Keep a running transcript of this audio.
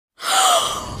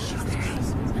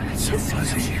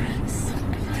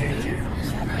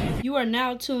You are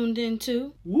now tuned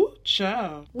into Woo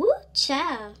Child. Woo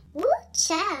child. Woo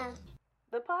child.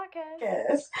 the podcast.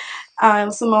 Yes.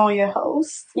 I'm Simone, your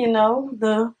host,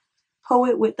 the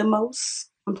poet with the most.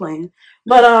 I'm playing.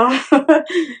 But I'm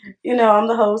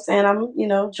the host and I'm,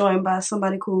 joined by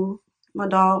somebody cool. My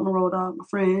dog, my road dog, my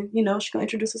friend. She gonna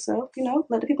introduce herself,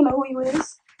 let the people know who you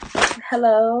is.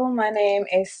 Hello, my name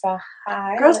is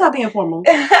Sahai. Girl, stop being formal.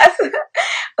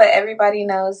 But everybody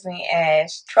knows me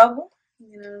as Trouble,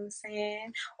 you know what I'm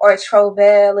saying? Or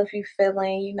Trovell if you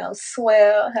feeling,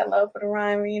 swell. Hello for the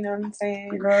rhyme, you know what I'm saying?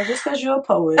 Girl, just because you're a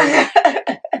poet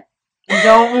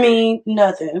don't mean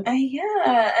nothing.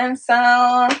 Yeah, and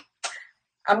so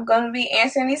I'm going to be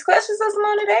answering these questions this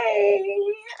morning today.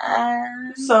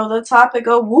 So the topic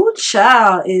of Woo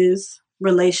Child is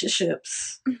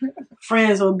relationships,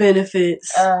 friends with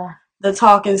benefits, the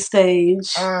talking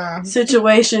stage,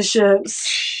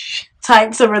 situationships,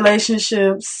 types of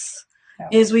relationships.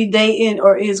 Is we dating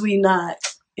or is we not?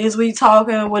 Is we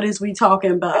talking? What is we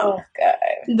talking about? Oh, God.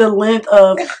 The length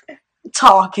of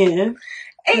talking.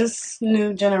 This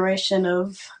new generation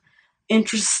of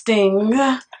interesting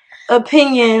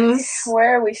opinions.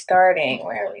 Where are we starting?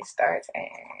 we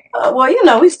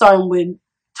starting with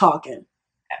talking.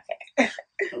 Okay.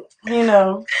 You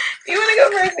want to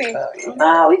go first?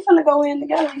 Nah, we finna go in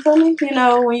together. You feel me?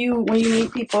 When you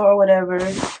meet people or whatever,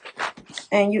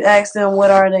 and you ask them what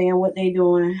are they and what they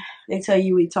doing, they tell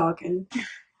you we talking.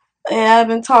 And I've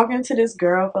been talking to this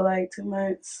girl for like 2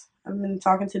 months. I've been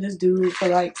talking to this dude for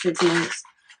like 6 months.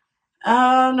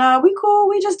 No, we cool.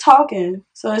 We just talking.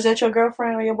 So is that your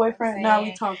girlfriend or your boyfriend? No,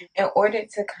 we talking. In order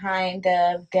to kind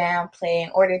of downplay, in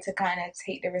order to kind of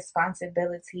take the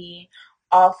responsibility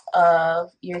off of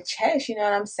your chest, you know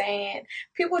what I'm saying?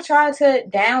 People try to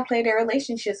downplay their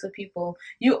relationships with people.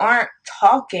 You aren't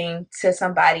talking to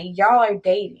somebody. Y'all are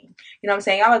dating. You know what I'm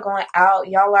saying? Y'all are going out.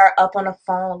 Y'all are up on the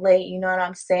phone late. You know what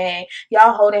I'm saying?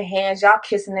 Y'all holding hands. Y'all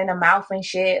kissing in the mouth and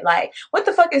shit. Like, what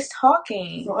the fuck is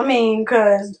talking? I mean,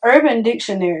 because Urban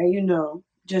Dictionary,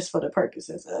 just for the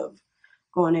purposes of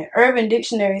going there, Urban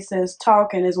Dictionary says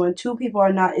talking is when two people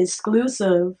are not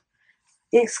exclusive,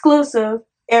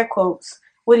 air quotes,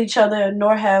 with each other,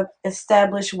 nor have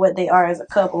established what they are as a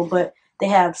couple, but they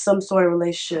have some sort of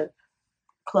relationship,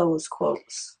 close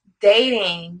quotes.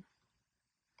 Dating.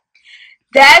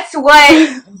 That's what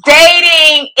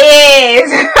dating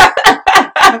is.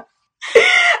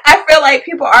 I feel like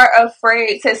people are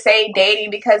afraid to say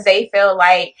dating because they feel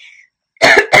like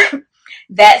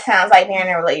that sounds like they're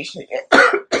in a relationship.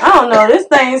 I don't know. This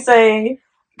thing say,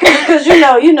 because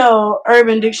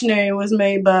Urban Dictionary was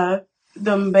made by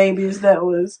them babies that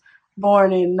was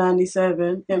born in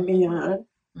 97 and beyond.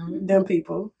 Mm-hmm. Them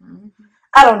people. Mm-hmm.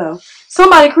 I don't know.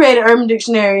 Somebody created Urban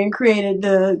Dictionary and created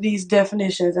these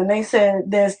definitions, and they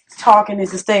said there's talking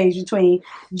is a stage between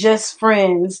just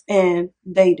friends and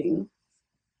dating.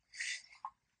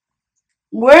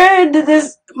 Where did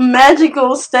this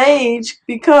magical stage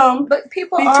become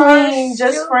between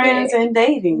just friends and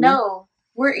dating? No,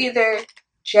 we're either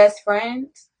just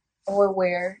friends or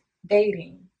we're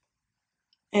dating.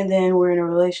 And then we're in a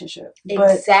relationship.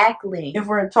 Exactly. But if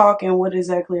we're talking, what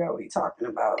exactly are we talking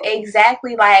about?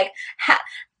 Exactly. Like,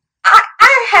 I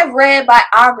have read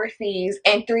biographies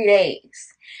in 3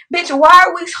 days. Bitch, why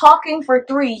are we talking for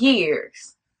 3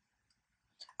 years?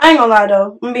 I ain't gonna lie,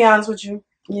 though. I'm gonna be honest with you.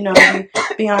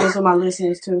 Be honest with my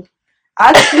listeners, too.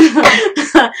 I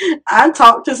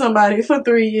talked to somebody for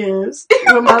 3 years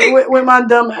with my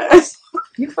dumb ass.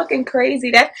 You fucking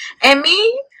crazy. And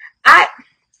me,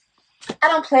 I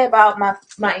don't play about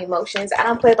my emotions. I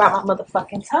don't play about my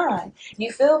motherfucking time. You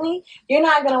feel me? You're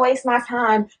not going to waste my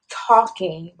time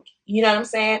talking. You know what I'm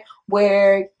saying?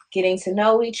 We're getting to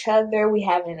know each other. We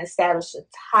haven't established a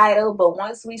title. But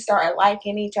once we start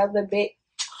liking each other, bitch,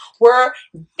 we're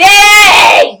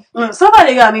dead!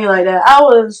 Somebody got me like that. I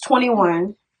was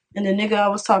 21, and the nigga I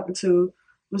was talking to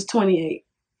was 28.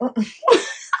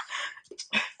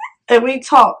 And we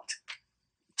talked,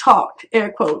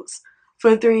 air quotes,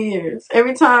 for 3 years.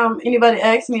 Every time anybody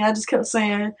asked me, I just kept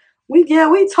saying, we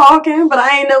talking, but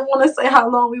I ain't never want to say how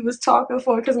long we was talking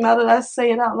for, because now that I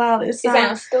say it out loud, it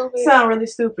sounds stupid. It sounds really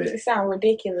stupid. It sounds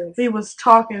ridiculous. We was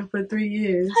talking for 3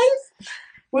 years.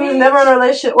 We was never in a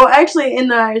relationship. Well, actually,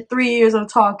 in our 3 years of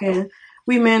talking,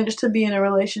 we managed to be in a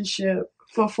relationship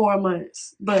for 4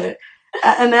 months.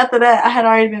 And after that, I had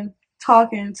already been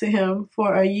talking to him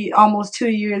for a year, almost 2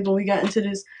 years, when we got into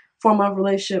this 4-month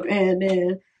relationship. And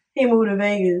then he moved to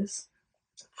Vegas,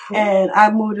 and I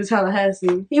moved to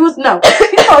Tallahassee. He was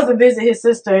supposed to visit his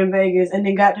sister in Vegas, and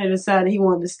then got there and decided he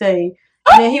wanted to stay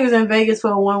And then he was in Vegas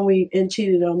for 1 week and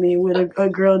cheated on me with a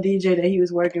girl DJ that he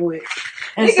was working with.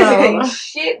 And Niggas so,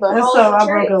 shit, but and so I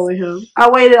broke up with him. I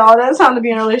waited all that time to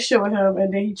be in a relationship with him,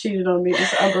 and then he cheated on me, and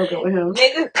so I broke up with him.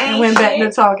 Niggas And ain't went back to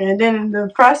shit. talking. And then in the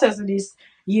process of these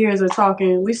years of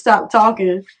talking, we stopped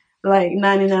talking like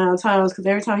 99 times because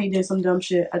every time he did some dumb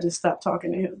shit, I just stopped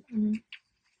talking to him. Mm-hmm.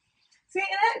 See,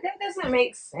 that doesn't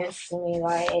make sense to me.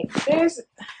 Like,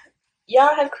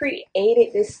 y'all have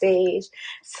created this stage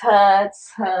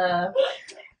to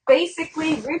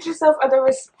basically rid yourself of the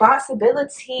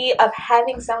responsibility of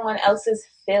having someone else's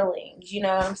feelings, you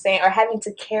know what I'm saying? Or having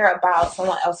to care about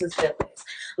someone else's feelings.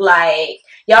 Like,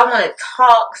 y'all want to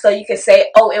talk so you can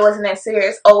say, oh, it wasn't that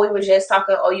serious. Oh, we were just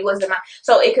talking. Oh, you wasn't my...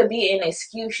 So it could be an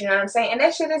excuse, you know what I'm saying? And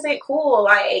that shit isn't cool.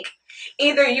 Like,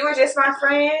 either you were just my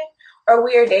friend or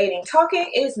we are dating.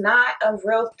 Talking is not a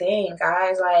real thing,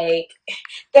 guys. Like,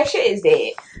 that shit is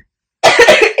dead.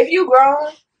 If you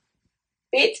grown,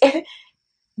 bitch...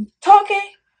 talking.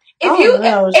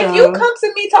 If you come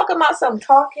to me talking about some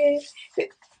talking,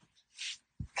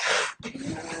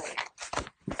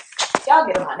 y'all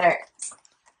get on my nerves.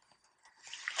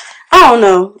 I don't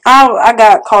know. I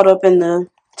got caught up in the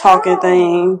talking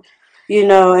thing, you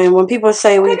know. And when people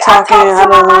say we talking, I talk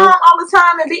to my mom all the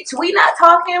time, and bitch, we not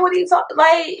talking. What are you talking?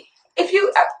 Like, if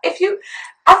you,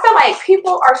 I feel like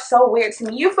people are so weird to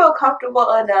me. You feel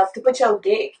comfortable enough to put your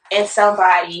dick in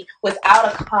somebody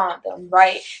without a condom,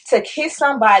 right? To kiss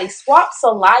somebody, swap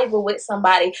saliva with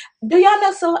somebody. Do y'all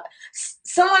know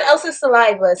someone else's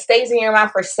saliva stays in your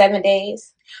mouth for 7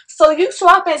 days? So you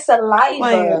swapping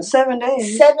saliva. Wait, 7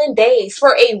 days? 7 days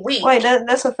for a week. Wait,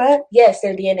 that's a fact? Yes,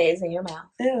 their DNA is in your mouth.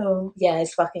 Ew. Yeah,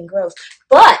 it's fucking gross.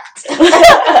 But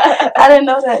I didn't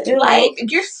know that. Ew.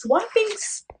 Like, you're swapping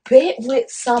spit with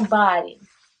somebody,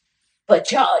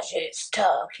 but y'all just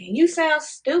talking. You sound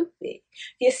stupid.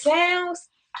 You sound stupid.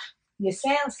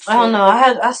 I don't know.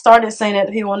 I started saying that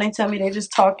to people when they tell me they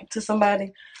just talking to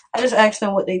somebody. I just ask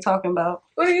them what they talking about.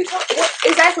 What are you talking?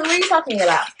 Exactly, what are you talking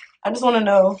about? I just want to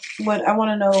know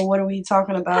what are we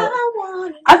talking about?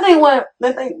 I think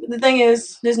the thing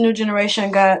is, this new generation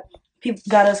got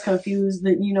us confused.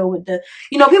 That with the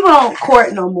people don't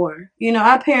court no more.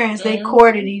 Our parents, they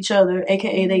courted each other,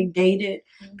 aka they dated.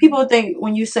 People think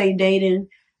when you say dating,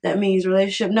 that means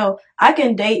relationship. No, I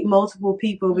can date multiple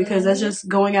people because that's just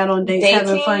going out on dates,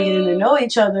 having fun, getting to know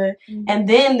each other, and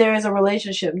then there is a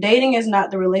relationship. Dating is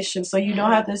not the relationship, so you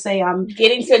don't have to say I'm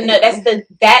getting to know. That's the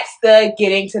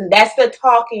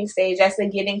talking stage. That's the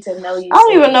getting to know you. I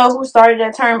don't even know who started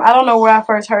that term. I don't know where I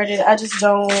first heard it. I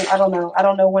don't know. I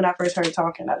don't know when I first heard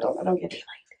talking. I don't get it.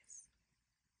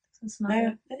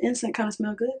 Yeah, that incense kind of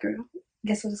smell good, girl.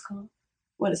 Guess what it's called?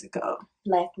 What is it called?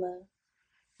 Black love.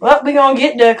 Well, we gonna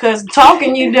get there because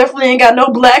talking, you definitely ain't got no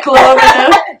black love in there.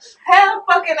 Hell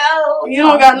fucking no. You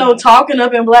don't got no talking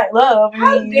up in black love.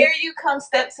 How dare you come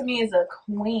step to me as a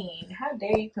queen? How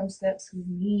dare you come step to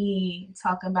me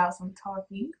talking about some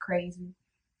talking? You crazy.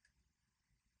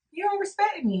 You don't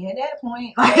respect me at that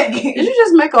point. Did you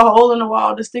just make a hole in the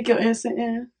wall to stick your incense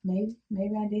in? Maybe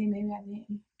I did. Maybe I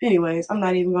didn't. Anyways, I'm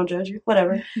not even gonna judge you.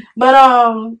 Whatever. But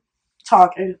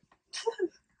talking.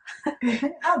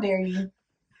 How dare you?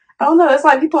 I don't know. It's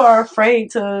like people are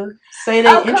afraid to say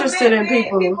they're interested in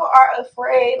people. People are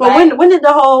afraid. But when did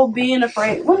the whole being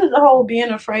afraid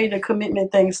of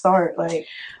commitment thing start? Like,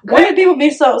 when did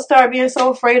people start being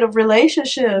so afraid of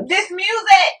relationships? This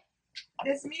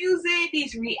music,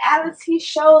 these reality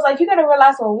shows, like, you gotta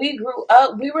realize when we grew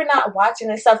up, we were not watching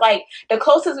this stuff. Like, the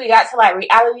closest we got to like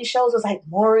reality shows was like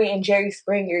Maury and Jerry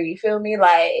Springer. You feel me?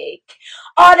 Like,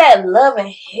 all that Love and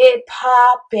Hip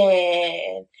Hop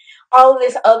and all of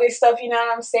this other stuff, you know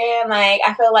what I'm saying? Like,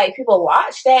 I feel like people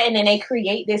watch that and then they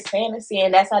create this fantasy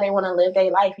and that's how they want to live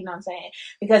their life, you know what I'm saying?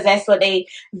 Because that's what they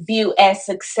view as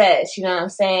success, you know what I'm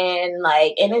saying?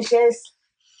 Like, and it's just...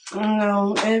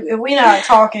 No, if we not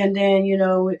talking, then,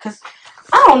 because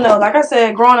I don't know. Like I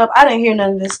said, growing up, I didn't hear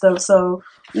none of this stuff. So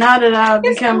now that I've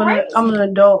become I'm an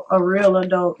adult, a real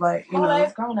adult, like,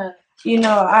 that's grown up.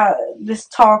 This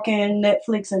talking,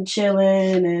 Netflix and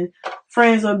chilling, and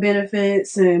friends with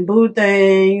benefits, and boo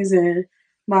things, and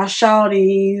my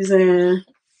shawties, and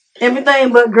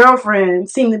everything but girlfriend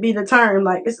seem to be the term.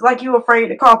 Like, it's like you afraid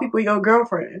to call people your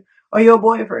girlfriend or your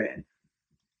boyfriend.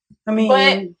 I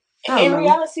mean... In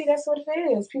reality, that's what it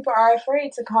is. People are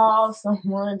afraid to call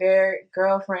someone their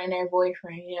girlfriend, their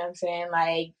boyfriend. You know what I'm saying?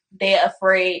 Like, they're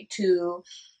afraid to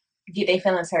get their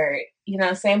feelings hurt. You know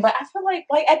what I'm saying? But I feel like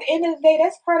at the end of the day,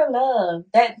 that's part of love.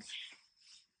 That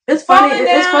It's funny. Falling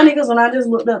It's down. funny because when I just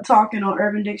looked up talking on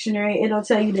Urban Dictionary, it'll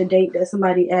tell you the date that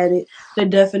somebody added the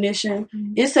definition.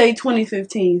 It say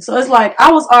 2015. So it's like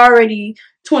I was already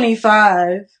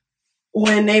 25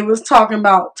 when they was talking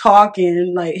about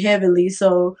talking like heavily.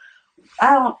 So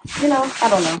I don't know.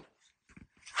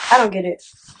 I don't get it.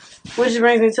 Which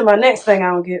brings me to my next thing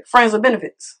I don't get. Friends with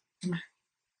benefits.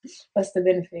 What's the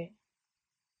benefit?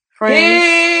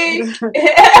 Friends.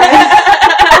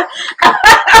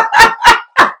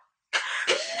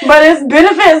 But it's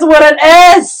benefits with an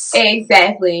S.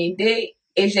 Exactly. Dick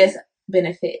is just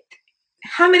benefit.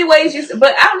 How many ways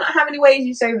but I don't know how many ways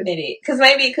you serving it. Because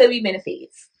maybe it could be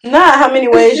benefits. Not how many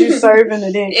ways you serving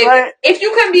the dick. If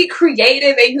you can be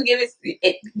creative and you can give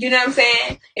it, you know what I'm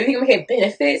saying? If you can make it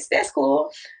benefits, that's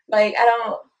cool. Like, I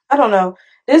don't know.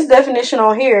 This definition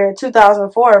on here,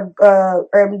 2004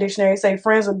 Urban Dictionary, say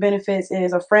friends with benefits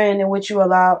is a friend in which you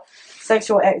allow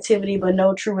sexual activity but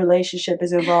no true relationship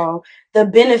is involved. The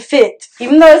benefit,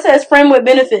 even though it says friend with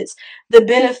benefits, the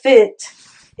benefit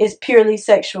is purely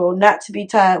sexual, not to be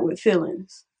tied with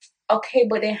feelings. Okay,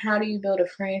 but then how do you build a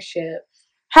friendship?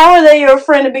 How are they your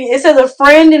friend to be? It says a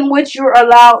friend in which you're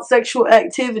allowed sexual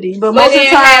activity, but most of the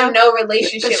time have no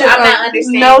relationship. I'm not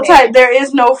understanding. No type. There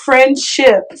is no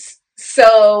friendships.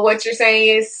 So what you're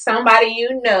saying is somebody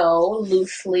you know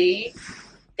loosely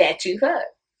that you fuck.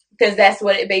 Because that's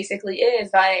what it basically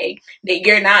is. Like, that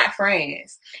you're not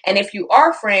friends. And if you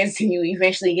are friends, then you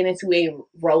eventually get into a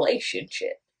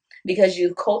relationship. Because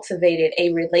you cultivated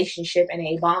a relationship and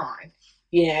a bond.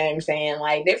 You know what I'm saying?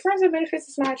 Like, their friends with benefits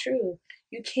is not true.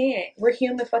 You can't. We're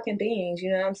human fucking beings. You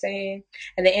know what I'm saying?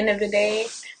 At the end of the day,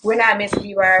 we're not meant to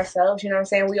be by ourselves. You know what I'm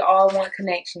saying? We all want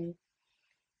connection.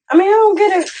 I mean, I don't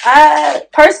get it. I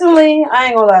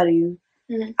ain't gonna lie to you.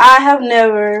 Mm-hmm. I have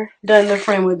never done the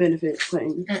friend with benefits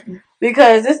thing. Mm-mm.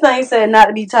 Because this thing said not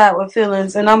to be tied with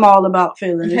feelings, and I'm all about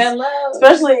feelings. Hello.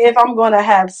 Especially if I'm going to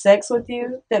have sex with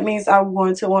you, that means I'm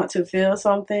going to want to feel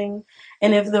something.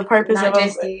 And if the purpose not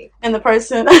of and the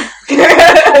person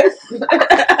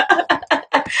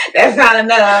that's not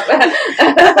enough. The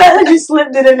fact that you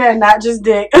slipped it in there, not just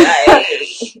dick.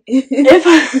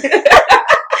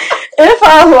 If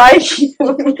I like you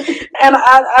and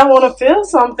I want to feel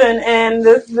something, and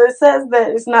this says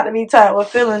that it's not to be tied with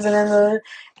feelings, and then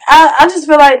I just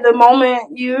feel like the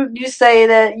moment you say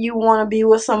that you want to be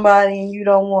with somebody and you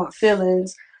don't want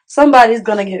feelings, somebody's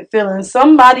gonna get feelings.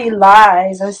 Somebody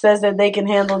lies and says that they can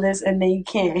handle this and they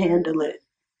can't handle it.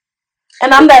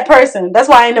 And I'm that person. That's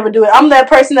why I ain't never do it. I'm that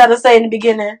person that'll say in the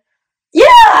beginning, yeah,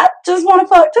 I just want to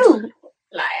fuck too.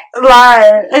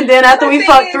 Liar. And then after we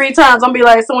fuck 3 times, I'm be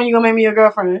like, so when you gonna make me your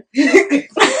girlfriend?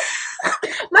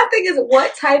 My thing is,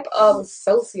 what type of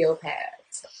sociopaths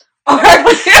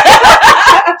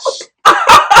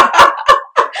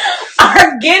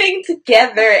are getting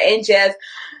together and just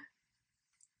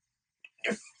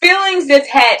feelings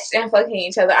detached and fucking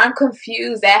each other? I'm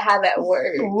confused at how that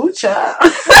works. Ooh, child.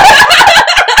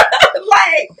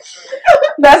 Like,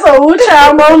 that's a ooh,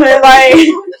 child moment. Like,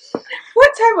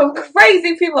 what type of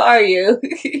crazy people are you?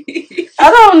 I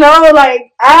don't know.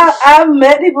 Like, I've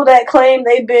met people that claim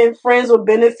they've been friends with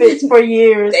benefits for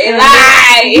years. They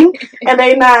lie. And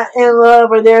they not in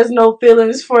love, or there's no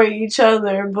feelings for each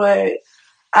other. But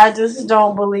I just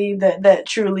don't believe that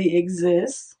truly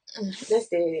exists. That's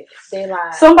it. They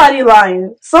lie. Somebody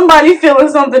lying. Somebody feeling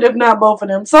something, if not both of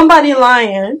them. Somebody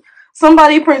lying.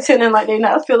 Somebody pretending like they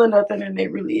not feeling nothing and they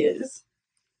really is.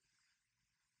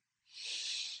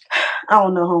 I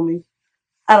don't know, homie.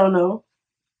 I don't know.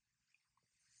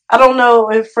 I don't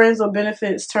know if friends with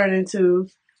benefits turn into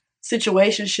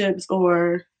situationships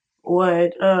or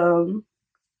what.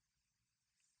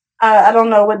 I don't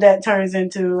know what that turns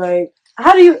into. Like,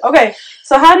 how do you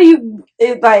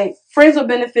like friends with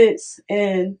benefits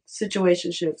and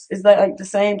situationships? Is that like the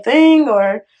same thing,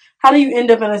 or how do you end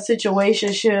up in a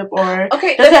situationship? Or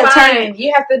okay, define.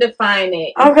 You have to define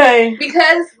it. Okay,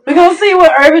 because we're gonna see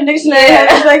what Urban Dictionary has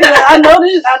to say. I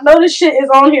know this shit is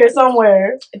on here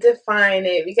somewhere. Define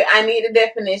it, because I need a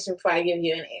definition before I give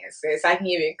you an answer, so I can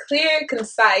give you a clear,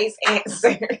 concise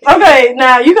answer. Okay,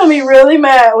 now you're gonna be really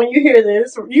mad when you hear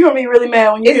this. You're gonna be really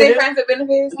mad when you hear this. Is it friends with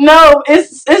benefits? No,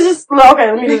 it's just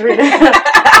okay. Let me just read it.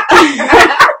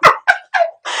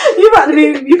 You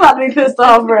about to be pissed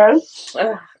off, bro.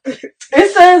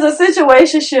 It says a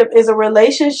situationship is a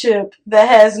relationship that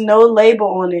has no label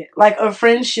on it, like a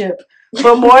friendship,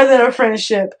 but more than a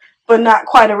friendship, but not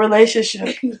quite a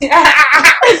relationship.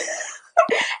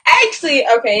 Actually,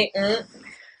 okay.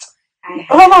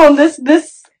 Hold on, this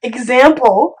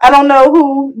example, I don't know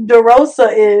who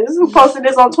DeRosa is, who posted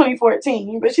this on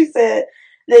 2014, but she said,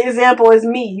 the example is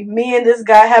me. Me and this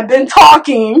guy have been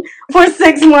talking for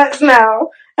 6 months now.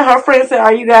 And her friend said,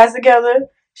 "Are you guys together?"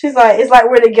 She's like, "It's like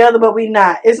we're together, but we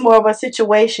not. It's more of a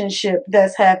situationship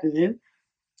that's happening."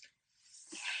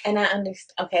 And I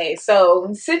understand. Okay, so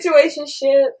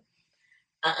situationship,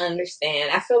 I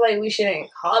understand. I feel like we shouldn't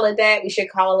call it that. We should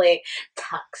call it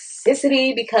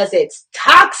toxicity because it's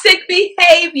toxic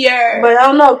behavior. But I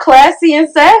don't know. Classy and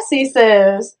Sassy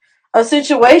says a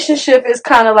situationship is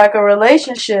kind of like a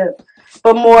relationship,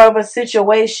 but more of a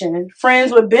situation.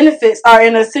 Friends with benefits are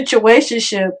in a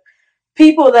situationship.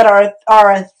 People that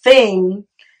are a thing,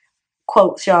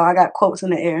 quotes, y'all. I got quotes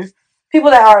in the air. People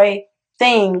that are a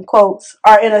thing, quotes,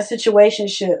 are in a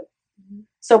situationship.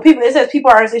 So it says people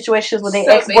are in situations with their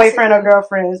ex-boyfriend or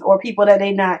girlfriends, or people that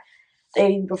they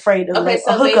afraid of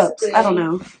hookups. I don't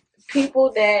know.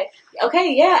 People that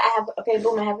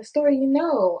boom, I have a story,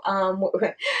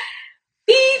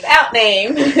 beep out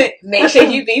name. Make sure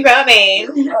you beep out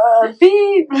name.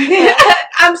 Beep.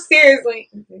 I'm seriously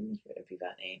beep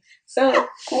out name. So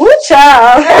good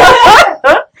child.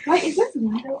 Wait, is this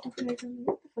light up? What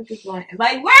the fuck is light?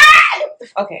 Like what?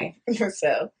 Okay,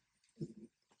 so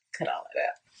cut all of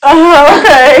that.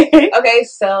 Okay. Okay,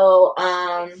 so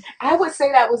I would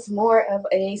say that was more of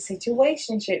a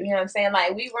situationship. You know what I'm saying?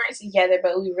 Like we weren't together,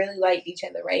 but we really liked each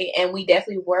other, right? And we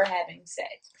definitely were having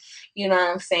sex. You know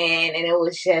what I'm saying? And it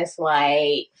was just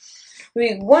like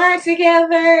we weren't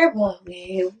together, but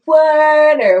we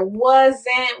were or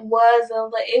wasn't.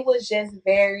 It was just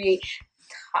very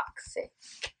toxic.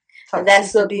 And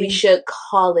that's what we should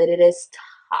call it. It is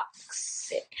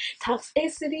toxic.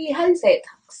 Toxicity. How do you say it?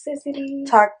 Toxicity.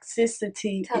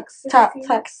 Toxicity.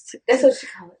 Toxic. That's what you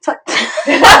call it.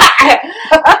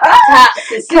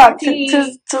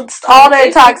 Toxicity. All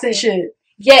that toxic shit.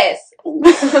 Yes.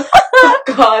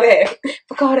 Fuck all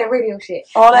that radio shit.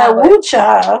 All that woo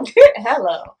child.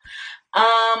 Hello.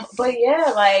 But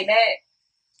yeah, like that.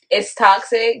 It's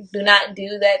toxic. Do not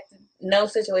do that. No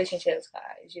situationships,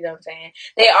 guys. You know what I'm saying?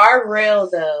 They are real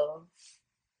though.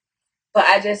 But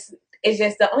it's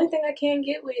just the only thing I can't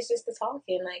get with is just the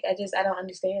talking. Like I don't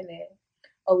understand that.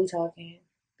 Oh, we talking,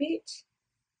 bitch.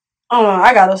 Oh,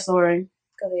 I got a story.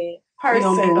 Go ahead.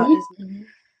 Person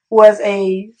was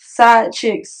a side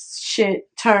chick shit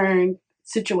turned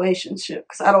situationship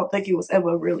because I don't think it was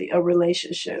ever really a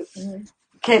relationship.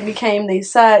 Became the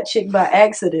side chick by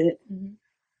accident,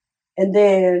 and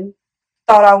then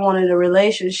thought I wanted a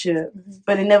relationship,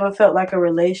 but it never felt like a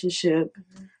relationship.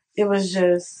 It was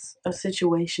just a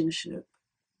situationship.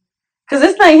 Because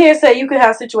this thing here said you could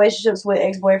have situationships with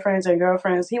ex-boyfriends and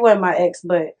girlfriends. He wasn't my ex,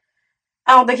 but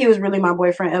I don't think he was really my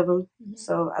boyfriend ever.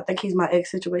 So I think he's my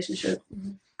ex situationship.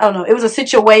 I don't know. It was a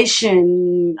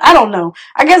situation. I don't know.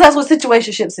 I guess that's what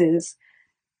situationships is.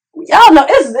 Y'all know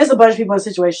it's a bunch of people in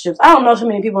situationships. I don't know too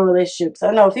many people in relationships.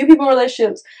 I know a few people in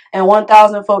relationships and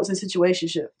 1,000 folks in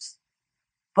situationships.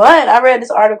 But I read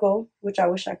this article, which I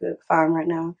wish I could find right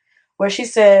now, where she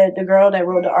said the girl that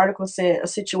wrote the article said a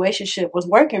situationship was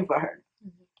working for her.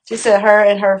 She said her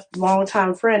and her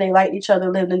longtime friend, they liked each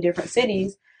other, lived in different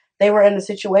cities. They were in a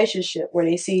situationship where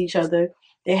they see each other,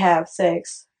 they have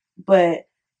sex,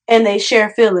 and they share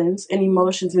feelings and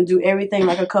emotions and do everything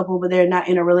like a couple, but they're not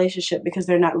in a relationship because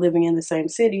they're not living in the same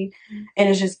city, and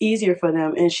it's just easier for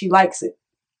them, and she likes it.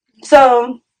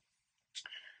 So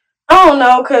I don't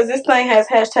know, because this thing has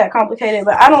 #complicated,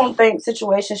 but I don't think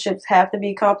situationships have to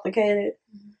be complicated.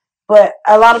 But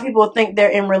a lot of people think they're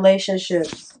in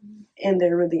relationships and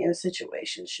they're really in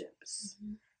situationships.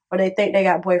 Or they think they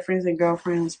got boyfriends and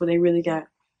girlfriends, but they really got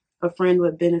a friend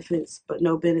with benefits, but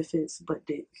no benefits, but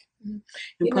dick and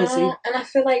pussy. And I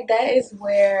feel like that is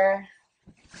where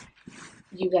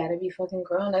you gotta be fucking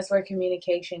grown. That's where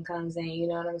communication comes in, you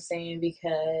know what I'm saying?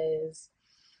 Because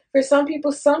for some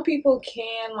people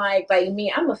can, like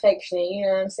me, I'm affectionate, you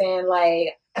know what I'm saying?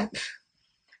 Like,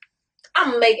 I'm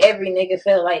gonna make every nigga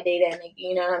feel like they that nigga,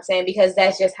 you know what I'm saying? Because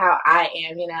that's just how I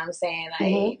am, you know what I'm saying?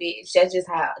 Like, bitch, that's just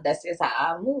how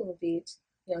I move, bitch.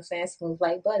 You know what I'm saying? Smooth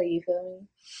like butter, you feel me?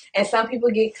 And some people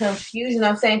get confused, you know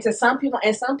what I'm saying? To some people,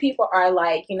 and some people are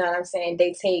like, you know what I'm saying?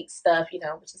 They take stuff,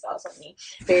 which is also me,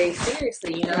 very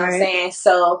seriously, you know what I'm saying?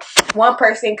 So one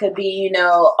person could be,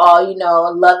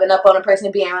 loving up on a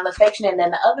person, being real affectionate, and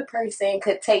then the other person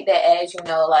could take that as,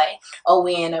 like, oh,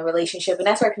 we in a relationship. And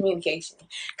that's where communication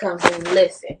comes in.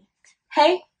 Listen,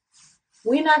 hey,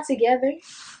 we not together.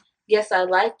 Yes, I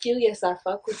like you. Yes, I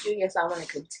fuck with you. Yes, I want to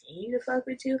continue to fuck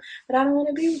with you. But I don't want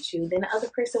to be with you. Then the other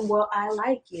person, well, I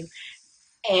like you.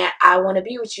 And I want to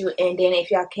be with you. And then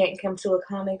if y'all can't come to a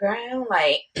common ground,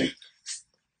 like,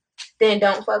 then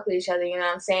don't fuck with each other. You know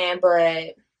what I'm saying?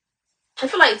 But I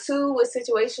feel like too with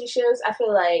situationships, I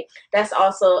feel like that's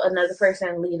also another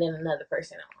person leading another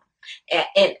person on.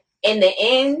 And in the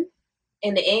end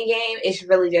game, it's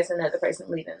really just another person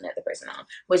leading another person on,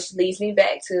 which leads me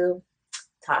back to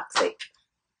toxic.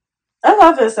 That's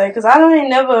what I feel to say, because I don't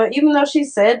never, even though she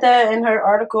said that in her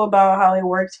article about how it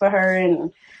works for her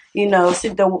and, you know,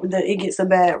 it gets a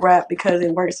bad rap because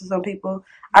it works for some people,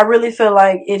 I really feel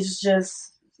like it's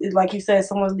just, like you said,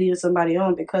 someone's leading somebody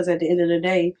on, because at the end of the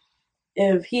day,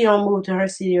 if he don't move to her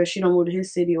city or she don't move to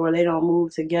his city or they don't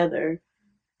move together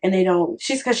and they don't,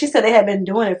 because she said they had been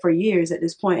doing it for years at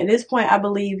this point. At this point, I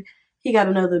believe he got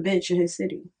another bitch in his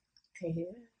city. Yeah.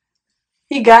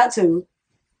 He got to.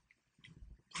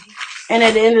 And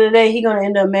at the end of the day, he gonna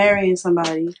end up marrying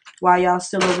somebody while y'all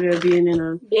still over there being in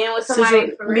a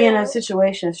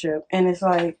situationship. And it's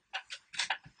like,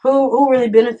 who really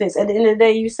benefits? At the end of the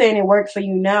day, you saying it worked for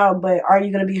you now, but are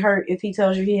you gonna be hurt if he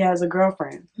tells you he has a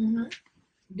girlfriend? Mm-hmm.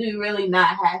 Do you really not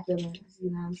have feelings?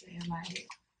 You know what I'm saying?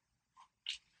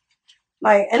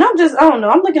 Like, and I don't know.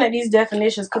 I'm looking at these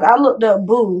definitions because I looked up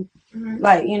boo,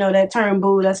 like, you know, that term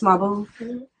boo. That's my boo.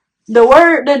 Mm-hmm. The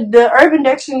word, the Urban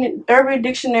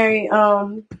Dictionary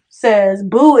says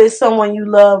boo is someone you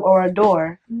love or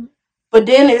adore, but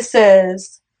then it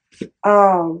says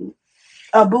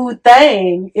a boo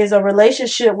thing is a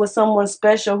relationship with someone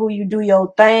special who you do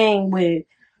your thing with,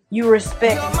 you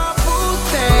respect. You're my boo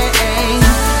thing.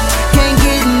 Can't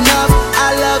get enough.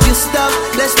 I love your stuff.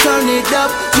 Let's turn it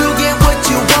up. You get what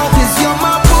you want 'cause you're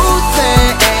my boo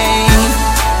thing.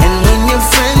 And when your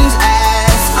friends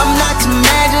ask, I'm not your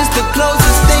man, just the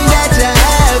closest thing that you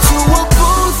have to a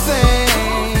boo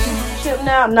thing.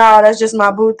 Now, no, that's just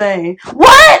my boo thing.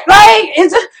 What? Like,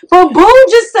 but boo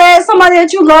just said somebody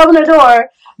that you love and adore.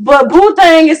 But boo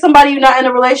thing is somebody you're not in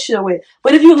a relationship with.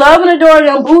 But if you love and adore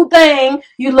them, boo thing,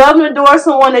 you love and adore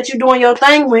someone that you're doing your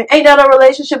thing with. Ain't that a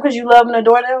relationship because you love and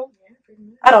adore them?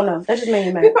 I don't know. That just made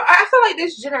me mad. I feel like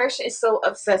this generation is so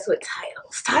obsessed with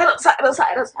titles.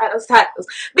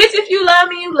 Bitch, if you love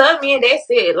me, and that's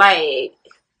it. Like,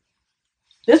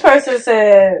 this person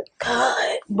said,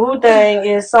 God, boo thing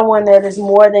is someone that is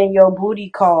more than your booty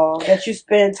call that you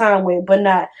spend time with, but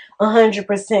not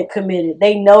 100% committed.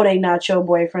 They know they not your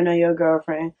boyfriend or your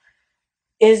girlfriend.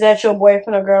 Is that your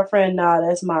boyfriend or girlfriend? Nah,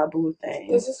 that's my boo thing.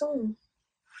 This is song.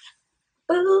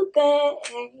 Boo thing.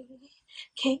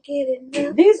 Can't get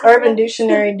enough. These Urban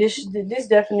Dictionary, these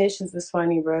definitions is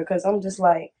funny, bro, because I'm just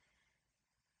like,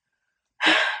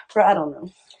 bro, I don't know.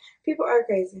 People are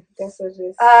crazy. That's what it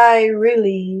is. I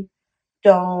really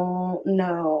don't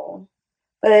know.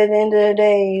 But at the end of the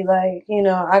day, like, you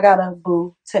know, I got a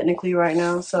boo technically right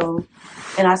now, so,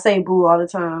 and I say boo all the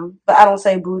time, but I don't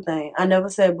say boo thing. I never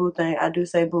said boo thing. I do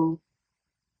say boo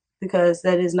because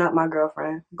that is not my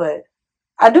girlfriend, but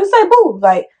I do say boo.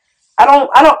 Like, I don't,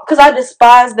 because I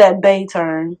despise that bae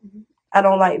term. I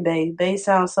don't like bae. Bae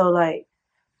sounds so like,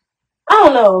 I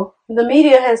don't know. The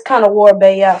media has kind of wore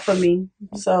bae out for me.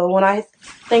 So when I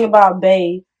think about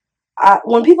bae,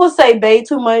 when people say bae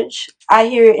too much, I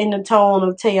hear it in the tone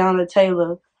of Teyana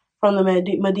Taylor from the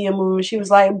Medea movie. She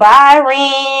was like,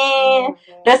 Byron.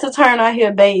 That's the turn I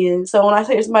hear bae in. So when I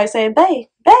hear somebody saying bae,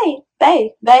 that's the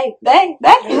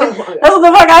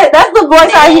fuck that's the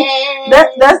voice I hear.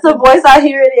 That's the voice I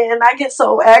hear it in, and I get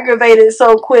so aggravated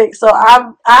so quick. So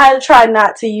I try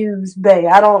not to use bae.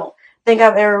 I don't think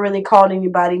I've ever really called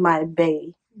anybody my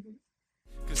bae.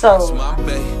 So that's my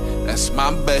bae. That's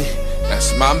my bae.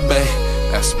 That's my bae.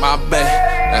 That's my bae.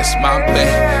 That's my bae.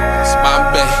 That's my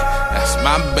bae. That's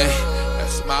my bae.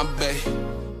 That's my bae.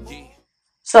 Yeah.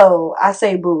 So I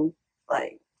say boo,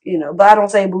 like, you know, but I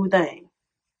don't say boo thing.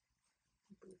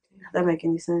 Does that make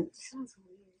any sense? Sounds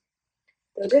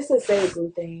weird. So just to say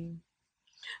boo thing,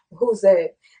 who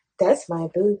said that's my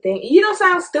boo thing? You don't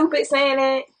sound stupid saying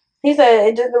that. He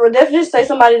said, just say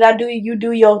somebody that you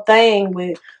do your thing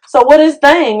with. So what is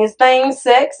thing? Is thing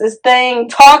sex? Is thing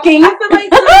talking? I feel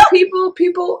like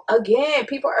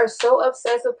people are so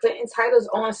obsessed with putting titles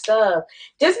on stuff.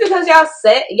 Just because y'all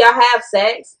have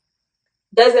sex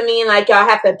doesn't mean like y'all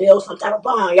have to build some type of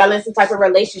bond. Y'all in some type of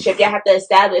relationship. Y'all have to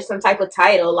establish some type of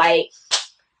title. Like,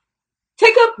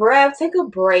 take a breath, take a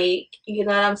break. You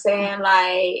know what I'm saying?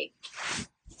 Like,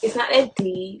 it's not that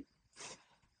deep.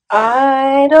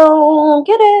 I don't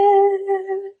get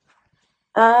it.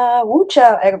 Woo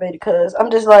child aggravated because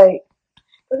I'm just like,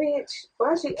 bitch, why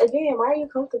are you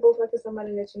comfortable fucking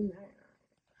somebody that you know?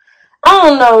 I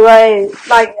don't know,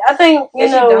 like I think you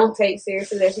know, don't take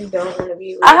seriously, that you don't want to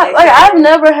be with. I've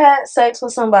never had sex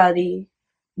with somebody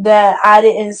that I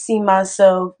didn't see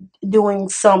myself doing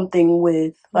something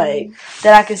with, like,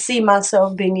 that I could see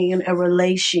myself being in a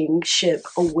relationship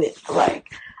with. Like,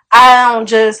 I don't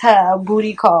just have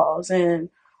booty calls and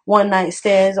one night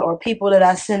stands or people that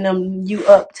I send them you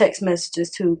up text messages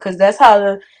to, because that's how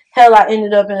the hell I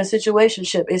ended up in a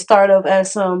situationship. It started off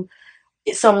as some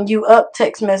you up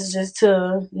text messages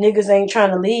to niggas ain't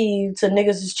trying to leave, to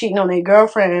niggas is cheating on their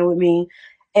girlfriend with me,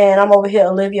 and I'm over here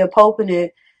Olivia Poping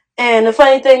it. And the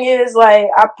funny thing is, like,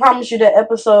 I promise you that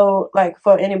episode, like,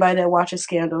 for anybody that watches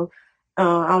Scandal, I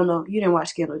don't know, you didn't watch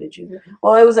Scandal, did you? Mm-hmm.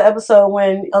 Well, it was an episode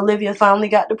when Olivia finally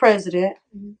got the president.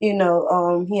 Mm-hmm. You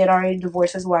know, he had already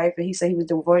divorced his wife, and he said he was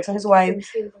divorcing his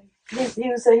wife. He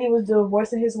said he was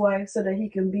divorcing his wife so that he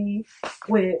can be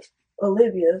with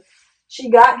Olivia. She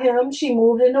got him. She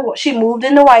moved in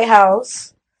the White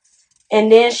House,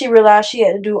 and then she realized she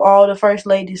had to do all the first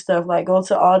lady stuff, like go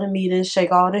to all the meetings,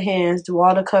 shake all the hands, do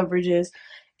all the coverages,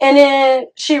 and then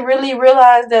she really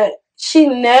realized that she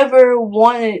never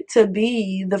wanted to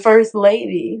be the first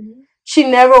lady. Mm-hmm. She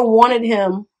never wanted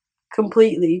him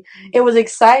completely. Mm-hmm. It was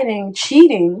exciting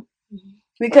cheating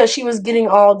because she was getting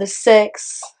all the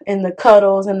sex and the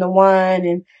cuddles and the wine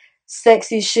and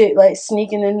sexy shit, like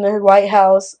sneaking in the White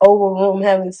House Oval Room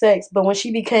having sex. But when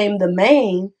she became the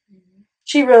main,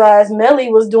 she realized Melly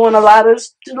was doing a lot of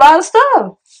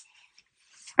stuff.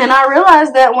 And I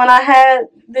realized that when I had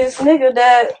this nigga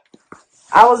that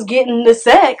I was getting the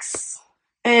sex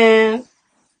and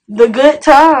the good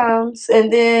times,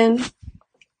 and then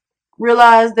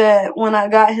realized that when I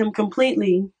got him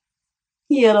completely,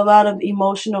 he had a lot of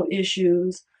emotional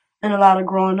issues and a lot of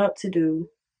growing up to do.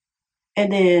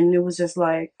 And then it was just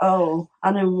like, oh,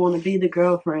 I didn't want to be the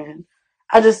girlfriend.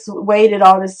 I just waited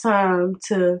all this time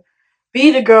to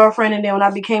be the girlfriend, and then when I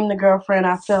became the girlfriend,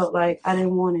 I felt like I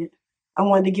didn't want it. I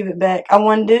wanted to give it back. I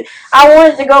wanted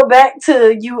to go back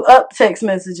to you up text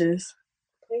messages.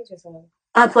 Played yourself.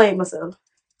 I played myself.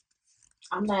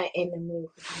 I'm not in the mood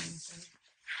for playing myself.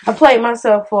 I played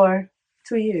myself for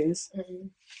 2 years. Mm-mm.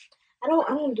 I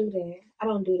don't do that. I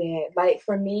don't do that. Like,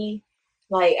 for me,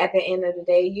 like, at the end of the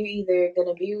day, you're either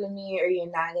gonna be with me or you're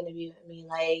not gonna be with me.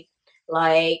 Like,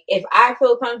 if I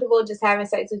feel comfortable just having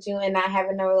sex with you and not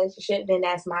having no relationship, then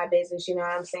that's my business, you know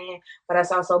what I'm saying? But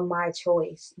that's also my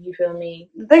choice. You feel me?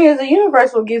 The thing is, the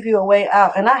universe will give you a way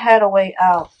out, and I had a way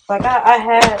out. Like, I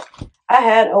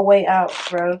had a way out,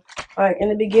 bro. Like, in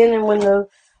the beginning, when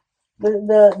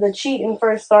the cheating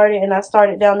first started and I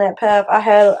started down that path, I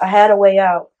had a way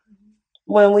out.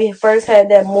 When we first had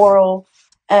that moral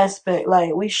aspect,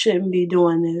 like, we shouldn't be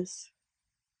doing this,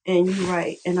 and you're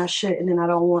right, and I shouldn't, and I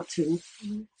don't want to.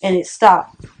 Mm-hmm. And it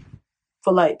stopped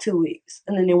for like 2 weeks,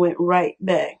 and then it went right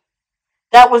back.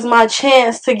 That was my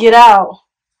chance to get out.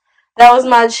 That was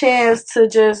my chance to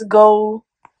just go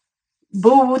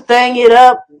boo thing it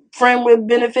up, friend with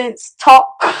benefits, talk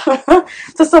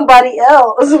to somebody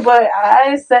else. But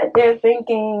I sat there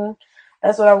thinking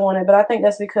that's what I wanted. But I think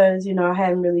that's because, you know, I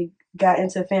hadn't really got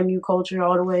into FAMU culture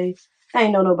all the way. I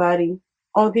ain't know nobody.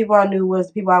 Only people I knew was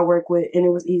the people I work with, and it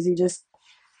was easy. This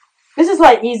is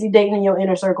like easy dating in your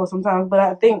inner circle sometimes, but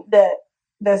I think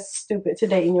that's stupid to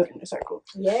date in your inner circle.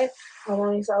 Yeah. My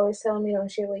mom used to always tell me, don't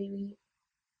share what you eat.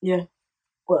 Yeah.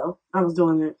 Well, I was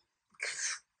doing that.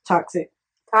 Toxic.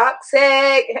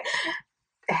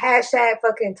 Hashtag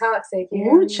fucking toxic.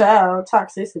 Ooh, child.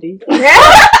 Toxicity.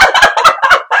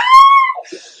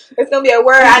 It's going to be a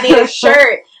word. I need a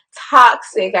shirt.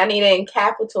 Toxic. I need it in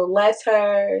capital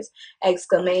letters.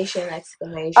 Exclamation.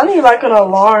 I need like an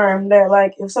alarm that,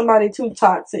 like, if somebody too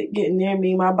toxic get near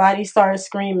me, my body starts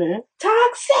screaming.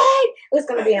 Toxic. It's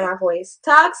going to be in my voice.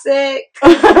 Toxic.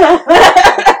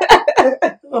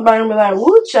 Somebody gonna be like,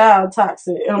 woo, child,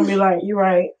 toxic. And I'm be like, you're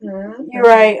right. Mm-hmm. You're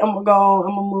right. I'm gonna go on.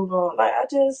 I'm gonna move on. Like,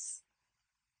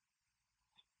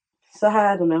 so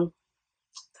I don't know.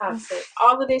 Toxic.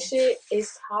 All of this shit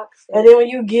is toxic. And then when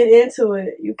you get into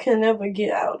it, you can never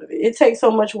get out of it. It takes so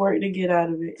much work to get out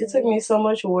of it. It took me so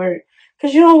much work.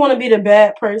 Because you don't want to be the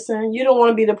bad person. You don't want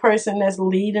to be the person that's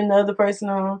leading the other person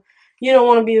on. You don't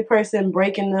want to be the person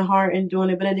breaking the heart and doing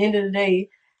it. But at the end of the day,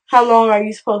 how long are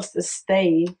you supposed to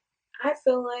stay? I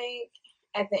feel like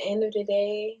at the end of the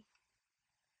day,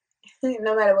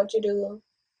 no matter what you do,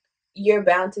 you're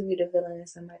bound to be the villain in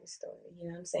somebody's story. You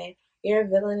know what I'm saying? You're a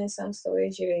villain in some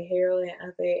stories, you're a hero in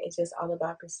other. It's just all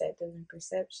about perspective and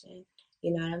perception.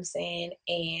 You know what I'm saying?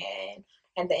 And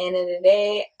at the end of the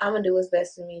day, I'm going to do what's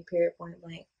best for me, period, point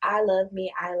blank. I love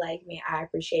me, I like me, I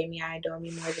appreciate me, I adore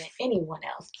me more than anyone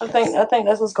else. I think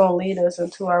that's what's going to lead us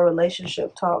into our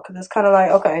relationship talk. Because it's kind of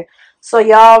like, okay, so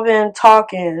y'all been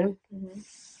talking. Mm-hmm.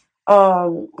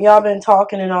 Y'all been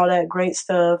talking and all that great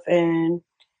stuff. And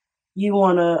you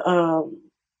want to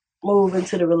move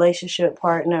into the relationship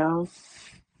part now.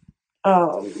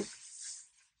 I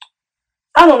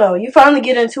don't know. You finally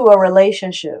get into a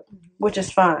relationship, which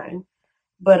is fine.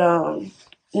 But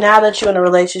now that you're in a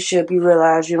relationship, you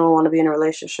realize you don't want to be in a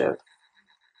relationship.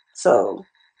 So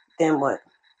then what?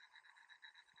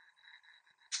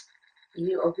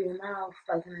 You open your mouth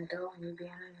like an adult and you be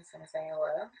honest and say,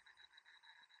 well.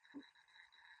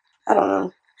 I don't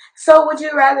know. So would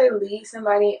you rather lead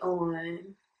somebody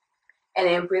on and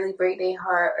then really break their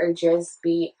heart, or just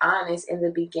be honest in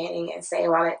the beginning and say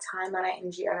all that time, all that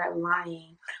energy, all that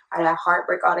lying, all that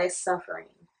heartbreak, all that suffering,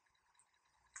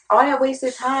 all that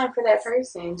wasted time for that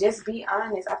person? Just be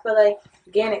honest. I feel like,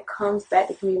 again, it comes back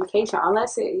to communication.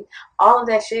 Unless all of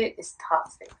that shit is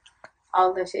toxic.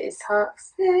 All of that shit is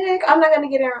toxic. I'm not gonna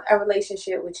get in a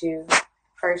relationship with you.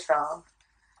 First off,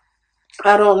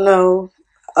 I don't know.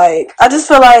 Like, I just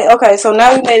feel like, okay, so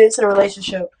now we made it to the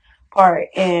relationship part,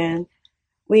 and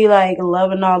we like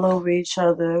loving all over each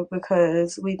other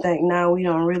because we think now we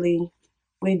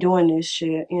doing this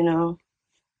shit, you know,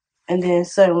 and then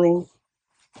suddenly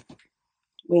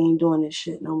we ain't doing this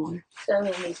shit no more.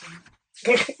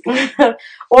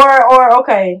 or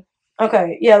okay,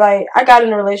 yeah, like I got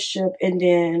in a relationship and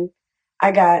then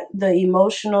I got the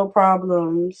emotional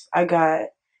problems, I got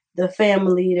the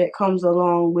family that comes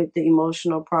along with the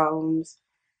emotional problems,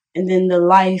 and then the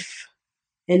life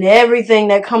and everything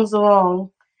that comes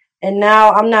along. And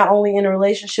now I'm not only in a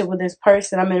relationship with this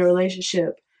person, I'm in a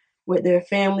relationship with their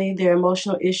family, their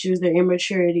emotional issues, their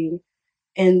immaturity,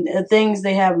 and the things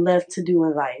they have left to do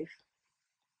in life.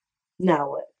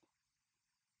 Now what?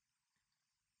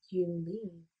 You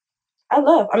leave.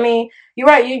 I mean, you're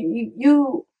right.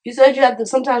 You said you have to.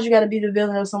 Sometimes you got to be the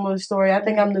villain of someone's story. I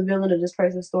think I'm the villain of this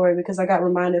person's story because I got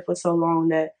reminded for so long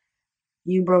that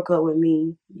you broke up with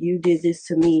me, you did this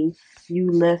to me,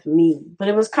 you left me. But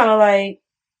it was kind of like,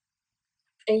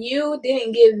 and you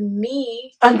didn't give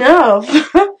me enough.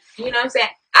 You know what I'm saying?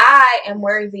 I am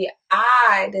worthy.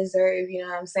 I deserve. You know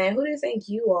what I'm saying? Who do you think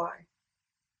you are?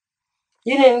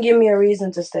 You didn't give me a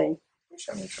reason to stay.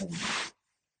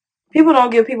 People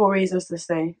don't give people reasons to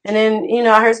stay. And then, you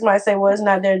know, I heard somebody say, well, it's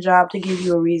not their job to give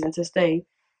you a reason to stay.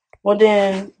 Well,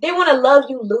 then. They want to love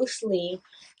you loosely.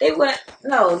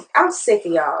 No, I'm sick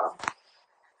of y'all.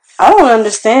 I don't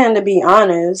understand, to be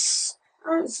honest.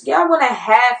 Y'all want to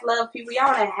half love people. Y'all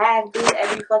want to half do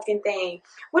every fucking thing.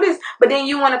 But then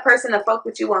you want a person to fuck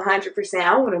with you 100%.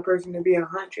 I want a person to be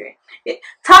 100.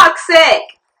 Toxic.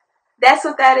 That's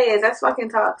what that is. That's fucking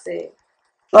toxic.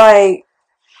 Like,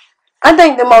 I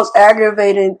think the most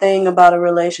aggravating thing about a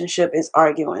relationship is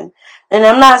arguing. And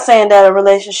I'm not saying that a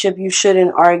relationship you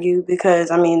shouldn't argue because,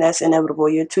 I mean, that's inevitable.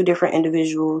 You're two different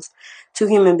individuals, two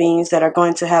human beings that are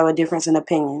going to have a difference in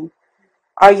opinion.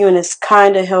 Arguing is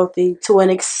kind of healthy to an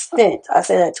extent. I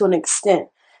say that to an extent.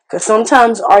 Because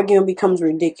sometimes arguing becomes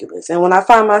ridiculous. And when I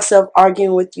find myself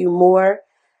arguing with you more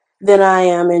than I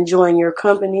am enjoying your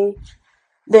company,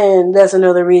 then that's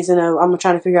another reason I'm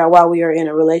trying to figure out why we are in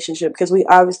a relationship. Because we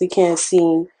obviously can't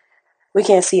see eye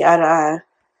to eye.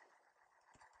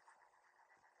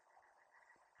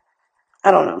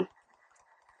 I don't know.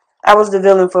 I was the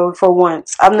villain for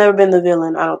once. I've never been the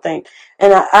villain, I don't think.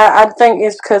 And I think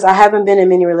it's because I haven't been in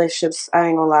many relationships. I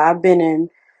ain't gonna lie. I've been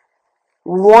in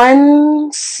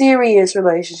one serious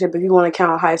relationship, if you want to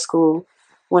count high school,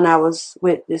 when I was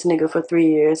with this nigga for 3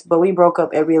 years. But we broke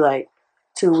up every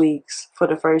 2 weeks for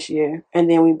the first year. And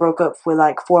then we broke up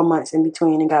for 4 months in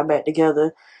between and got back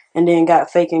together. And then got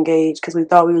fake engaged because we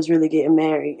thought we was really getting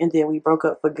married. And then we broke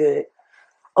up for good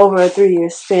over a 3-year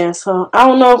span. So I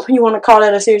don't know if you want to call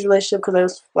that a serious relationship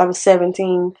because I was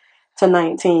 17 to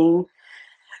 19.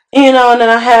 You know, and then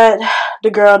I had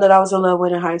the girl that I was in love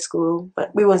with in high school.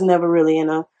 But we was never really in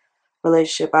a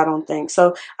relationship, I don't think.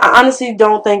 So I honestly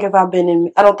don't think I've been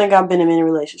in many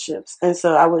relationships. And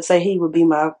so I would say he would be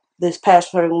this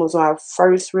past person was my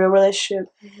first real relationship.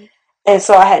 Mm-hmm. And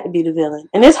so I had to be the villain.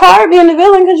 And it's hard being the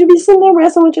villain because you be sitting there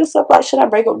wrestling with yourself like, should I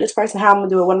break up with this person? How I'm going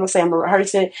to do it? What am I going to say? I'm going to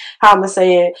rehearse it. How I'm going to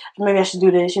say it? Maybe I should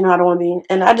do this. You know, I don't want to be.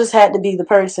 And I just had to be the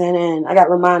person. And I got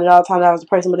reminded all the time that I was the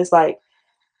person. But it's like,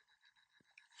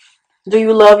 do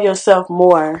you love yourself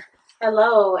more?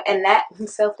 Hello. And that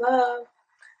self-love.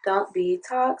 Don't be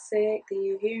toxic. Do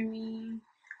you hear me?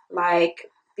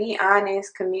 Be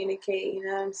honest, communicate. You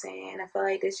know what I'm saying? I feel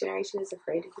like this generation is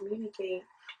afraid to communicate.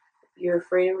 You're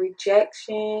afraid of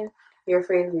rejection. You're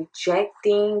afraid of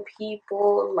rejecting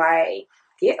people.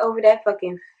 Get over that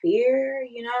fucking fear.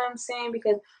 You know what I'm saying?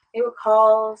 Because it would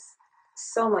cause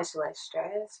so much less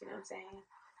stress. You know what I'm saying?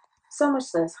 So much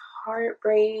less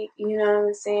heartbreak. You know what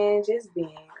I'm saying? Just being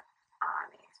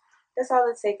honest. That's all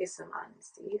it takes is some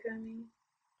honesty. You feel me?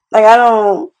 Like,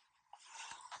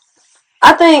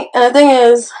 I think, and the thing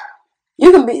is,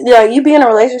 you can be, like, you be in a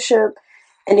relationship,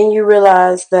 and then you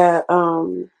realize that,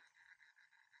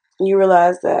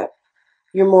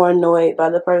 you're more annoyed by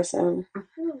the person.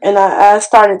 Mm-hmm. And I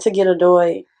started to get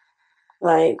annoyed.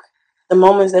 Like, the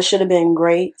moments that should have been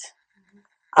great,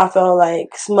 I felt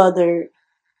like smothered,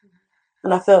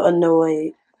 and I felt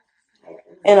annoyed,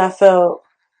 and I felt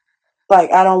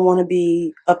like I don't want to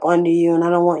be up under you, and I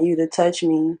don't want you to touch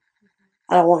me.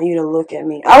 I don't want you to look at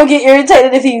me. I would get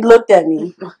irritated if he looked at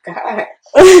me. Oh, God.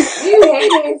 You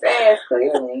hated his ass,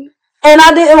 clearly. And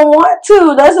I didn't want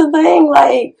to. That's the thing.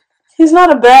 Like, he's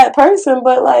not a bad person,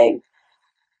 but, like,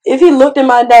 if he looked in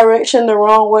my direction the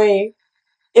wrong way,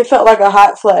 it felt like a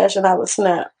hot flash, and I would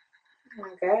snap. Oh, my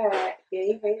God. Yeah,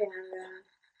 you hated him, then.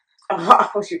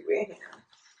 Oh, you hated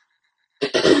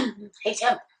him. Hate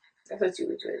him. That's what you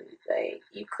would do. Like,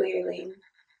 you clearly,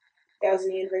 that was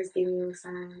the universe giving you a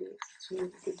sign that you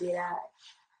needed to get out.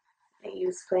 And you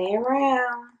was playing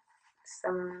around. So,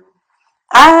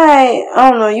 I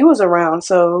don't know. You was around,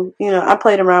 so, I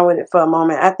played around with it for a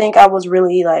moment. I think I was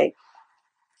really, like,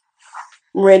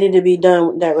 ready to be done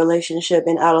with that relationship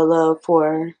and out of love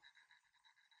for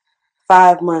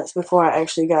 5 months before I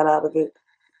actually got out of it.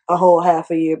 A whole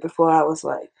half a year before I was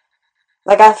like,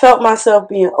 I felt myself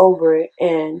being over it.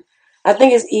 And I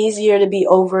think it's easier to be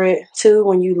over it too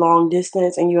when you long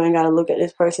distance and you ain't got to look at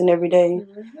this person every day.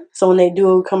 mm-hmm. So when they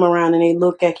do come around and they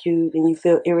look at you and you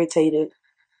feel irritated,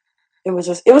 it was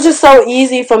just so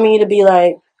easy for me to be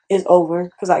like, it's over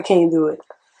because I can't do it.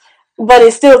 But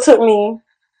it still took me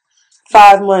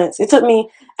 5 months. It took me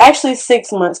actually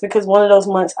 6 months because one of those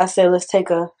months I said, let's take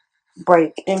a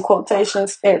break, in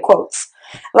quotations, air quotes.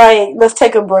 Like, let's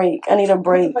take a break. I need a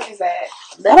break. What the fuck is that?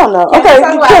 I don't know. Can Okay. we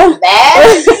talk about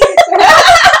that?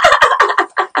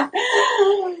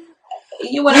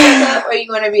 You want to break up or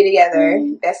you want to be together?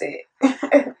 That's it.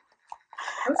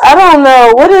 I don't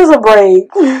know. What is a break?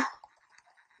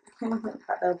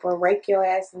 I'll break your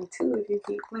ass in two if you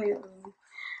keep playing.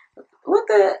 What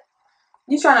the?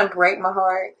 You trying to break my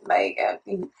heart? Like,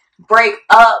 break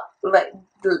up? Like,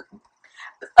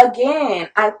 again,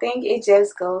 I think it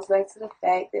just goes back to the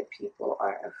fact that people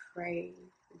are afraid,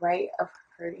 right, of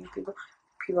hurting people.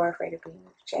 People are afraid of being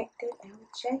rejected and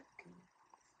rejected.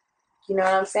 You know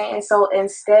what I'm saying? So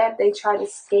instead, they try to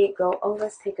scapegoat. Oh,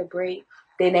 let's take a break.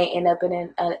 Then they end up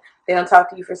in they don't talk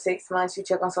to you for 6 months. You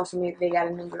check on social media, they got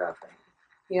a new girlfriend.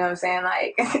 You know what I'm saying?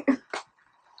 Like,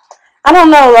 I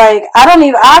don't know. Like,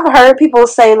 I've heard people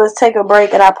say, let's take a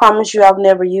break, and I promise you I've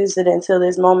never used it until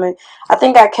this moment. I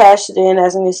think I cashed it in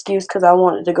as an excuse because I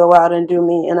wanted to go out and do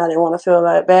me, and I didn't want to feel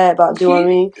like bad about doing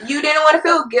me. You didn't want to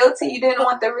feel guilty. You didn't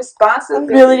want the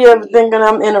responsibility. I'm really thinking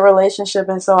I'm in a relationship,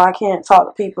 and so I can't talk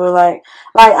to people. Like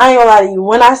I ain't gonna lie to you.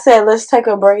 When I said, let's take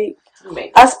a break,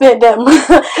 I spent that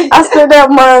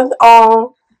month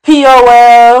on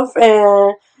POF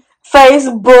and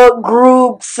Facebook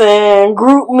groups and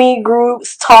GroupMe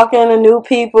groups, talking to new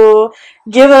people,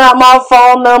 giving out my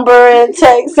phone number and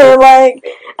texting. Like,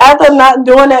 after not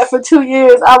doing that for 2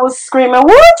 years, I was screaming,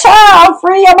 "Woo, child, I'm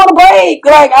free, I'm on a break."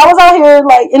 Like, I was out here,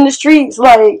 like, in the streets,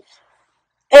 like,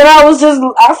 and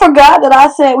I forgot that I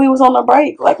said we was on a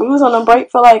break. Like, we was on a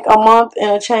break for, like, a month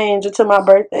and a change until my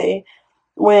birthday,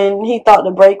 when he thought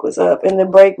the break was up, and the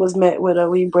break was met with a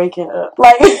we breaking up.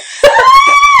 Like,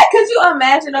 could you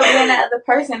imagine being that other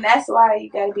person? That's why you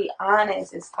gotta be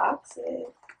honest. It's toxic.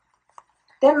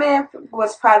 That man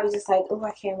was probably just like, oh,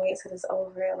 I can't wait till it's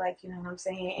over. Like, you know what I'm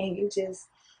saying? And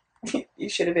you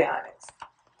should have been honest.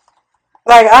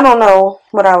 Like, I don't know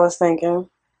what I was thinking.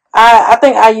 I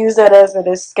think I used that as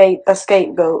a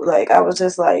scapegoat. Like, I was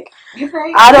just like,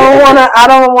 I don't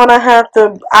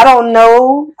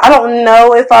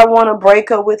know if I want to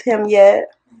break up with him yet.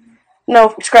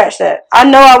 No, scratch that. I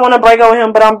know I want to break up with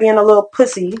him, but I'm being a little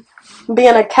pussy,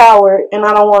 being a coward, and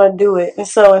I don't want to do it. And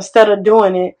so instead of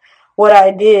doing it, what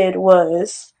I did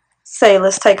was say,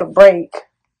 let's take a break.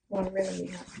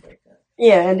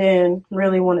 Yeah, and then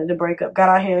really wanted to break up. Got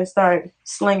out here and started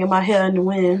slinging my hair in the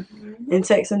wind and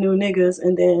texting new niggas,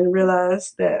 and then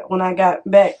realized that when I got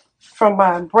back from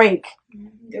my break,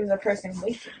 there was a person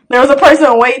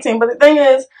waiting. But the thing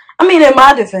is, I mean, in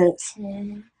my defense,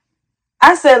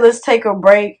 I said, let's take a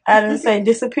break. I didn't say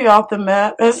disappear off the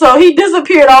map. And so he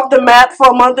disappeared off the map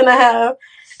for a month and a half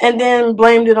and then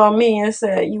blamed it on me and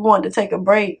said, you wanted to take a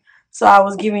break, so I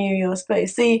was giving you your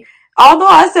space. See, although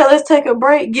I said, let's take a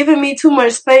break, giving me too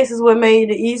much space is what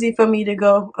made it easy for me to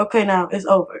go, okay, now it's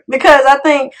over. Because I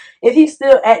think if he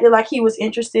still acted like he was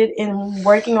interested in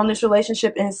working on this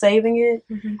relationship and saving it,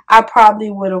 I probably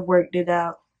would have worked it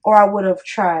out. or I would have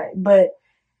tried. But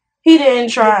he didn't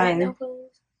try. No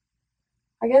feelings?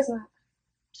 I guess not.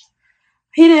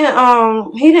 He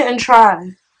didn't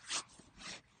try.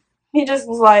 He just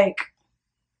was like,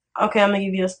 okay, I'm gonna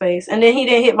give you a space. And then he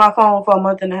didn't hit my phone for a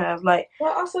month and a half. Like,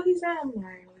 well, also he's not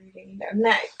married.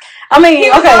 Not. I mean, He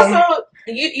was okay. also,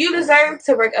 you deserve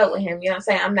to break up with him. You know what I'm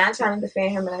saying? I'm not trying to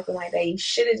defend him or nothing like that. You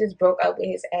should have just broke up with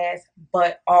his ass.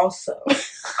 But also,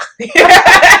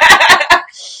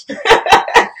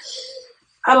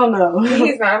 I don't know.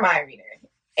 he's not a mind reader.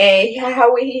 And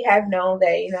how would he have known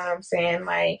that? You know what I'm saying?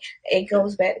 Like, it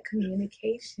goes back to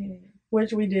communication.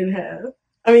 Which we didn't have.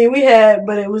 I mean, we had,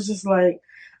 but it was just like,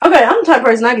 okay, I'm the type of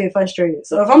person, I get frustrated.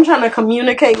 So if I'm trying to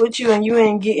communicate with you and you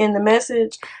ain't getting the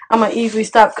message, I'm going to easily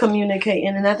stop communicating.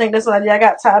 And I think that's what I did. I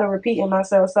got tired of repeating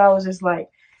myself. So I was just like,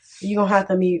 you're going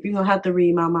to have to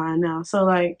read my mind now. So,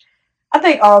 like, I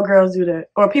think all girls do that.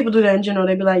 Or people do that in general.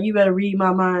 They be like, you better read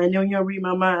my mind. And then when you don't read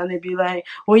my mind, they be like,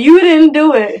 well, you didn't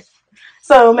do it.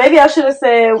 So maybe I should have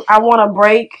said I want a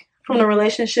break from the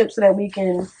relationship so that we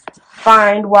can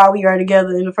find why we are together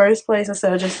in the first place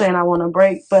instead of just saying I want a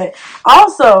break. But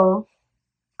also,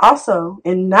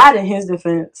 and not in his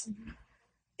defense,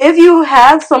 if you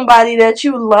have somebody that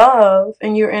you love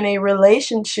and you're in a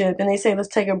relationship and they say let's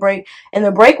take a break and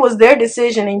the break was their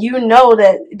decision and you know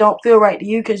that it don't feel right to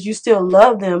you because you still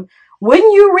love them,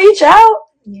 wouldn't you reach out?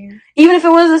 Yeah. Even if it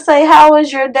was to say, how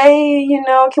was your day? You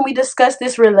know, can we discuss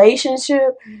this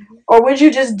relationship? Mm-hmm. Or would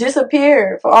you just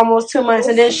disappear for almost 2 months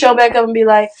and then show back up and be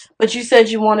like, but you said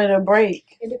you wanted a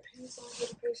break? It depends on who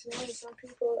the person is. Some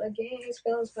people, again, his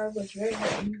feelings probably was very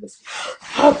hurt. He was,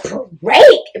 a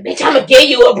break? Bitch, I'm going to give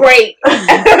you a break.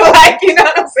 Like, you know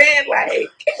what I'm saying? Like,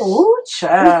 ooh,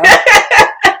 child.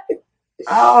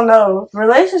 I don't know.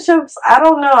 Relationships, I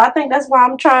don't know. I think that's why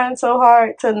I'm trying so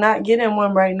hard to not get in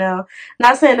one right now.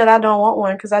 Not saying that I don't want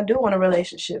one, because I do want a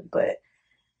relationship, but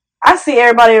I see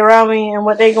everybody around me and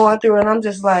what they going through, and I'm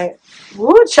just like,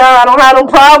 ooh, child, I don't have no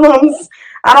problems.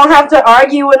 I don't have to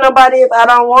argue with nobody if I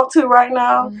don't want to right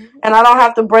now, and I don't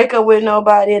have to break up with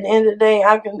nobody. At the end of the day,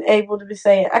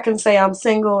 I can say I'm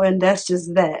single, and that's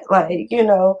just that. Like, you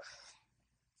know,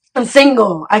 I'm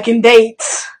single. I can date.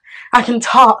 I can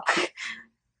talk.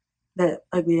 That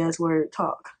ugly ass word,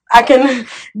 talk. I can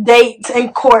date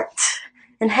and court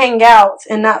and hang out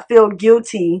and not feel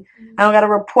guilty. I don't got to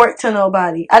report to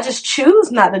nobody. I just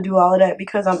choose not to do all of that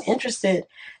because I'm interested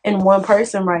in one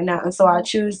person right now. And so I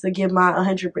choose to give my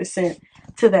 100%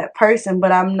 to that person,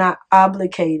 but I'm not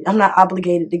obligated. I'm not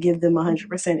obligated to give them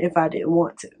 100% if I didn't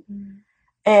want to.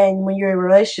 And when you're in a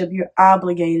relationship, you're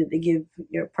obligated to give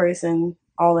your person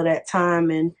all of that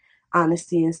time and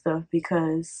honesty and stuff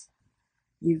because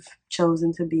you've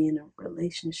chosen to be in a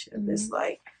relationship. It's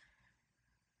like,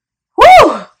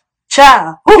 whoo,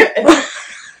 child. Whoo.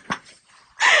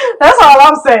 That's all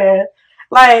I'm saying.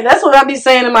 Like, that's what I be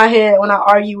saying in my head when I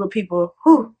argue with people.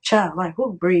 Whoo, child. Like,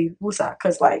 whoo, breathe. Woosah.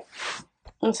 Because, like,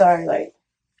 I'm sorry. Like,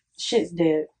 shit's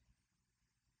dead.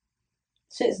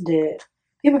 Shit's dead.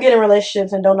 People get in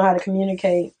relationships and don't know how to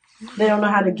communicate. They don't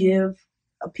know how to give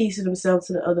a piece of themselves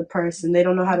to the other person. They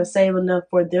don't know how to save enough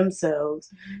for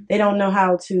themselves. They don't know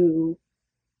how to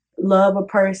love a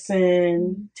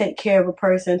person, take care of a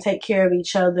person, take care of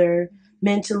each other,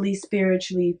 mentally,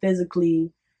 spiritually,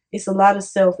 physically. It's a lot of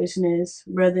selfishness,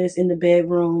 whether it's in the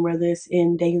bedroom, whether it's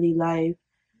in daily life.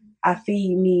 I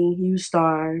feed me, you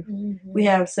starve. We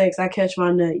have sex, I catch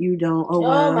my nut, you don't. Oh,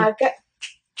 wow. My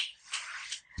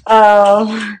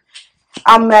God.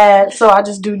 I'm mad, so I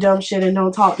just do dumb shit and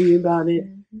don't talk to you about it.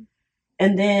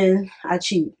 And then I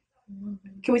cheat.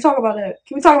 Can we talk about that?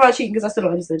 Can we talk about cheating? Because I still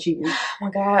don't understand cheating. Oh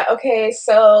my God. Okay,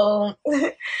 so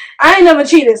I ain't never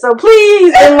cheated, so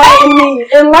please enlighten me.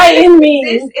 Enlighten me.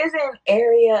 This is an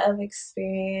area of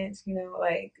experience, you know,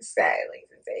 like sadly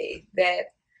to say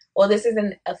that. Well, this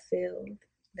isn't a field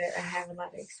that I have a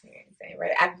lot of experience in,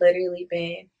 right? I've literally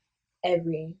been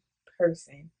every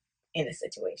person in a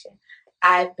situation.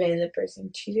 I've been the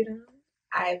person cheated on.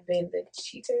 I've been the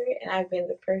cheater, and I've been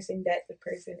the person that the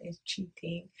person is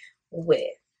cheating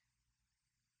with.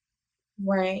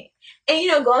 Right? And, you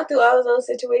know, going through all of those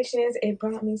situations, it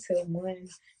brought me to one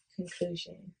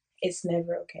conclusion. It's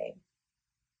never okay.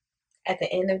 At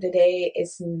the end of the day,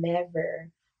 it's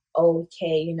never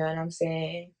okay. You know what I'm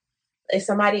saying? If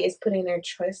somebody is putting their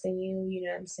trust in you, you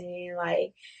know what I'm saying?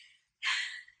 Like,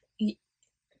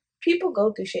 people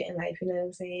go through shit in life, you know what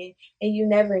I'm saying? And you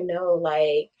never know,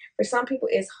 like, for some people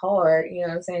it's hard, you know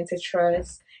what I'm saying, to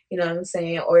trust, you know what I'm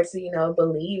saying, or to, you know,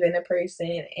 believe in a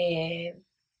person. And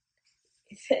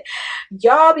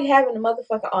y'all be having the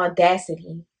motherfucking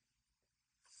audacity,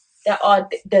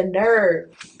 the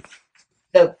nerve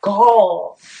the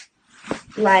gall.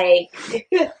 Like,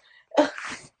 I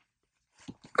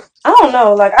don't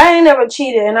know. Like, I ain't never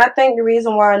cheated, and I think the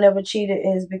reason why I never cheated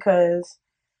is because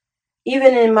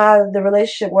even in the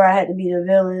relationship where I had to be the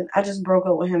villain, I just broke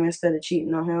up with him instead of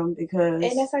cheating on him because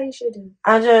and that's how you should do.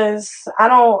 I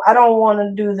don't want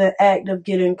to do the act of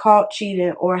getting caught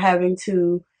cheating or having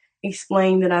to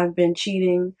explain that I've been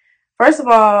cheating. First of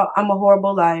all, I'm a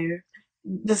horrible liar.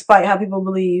 Despite how people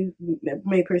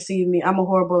may perceive me, I'm a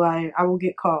horrible liar. I will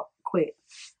get caught quick.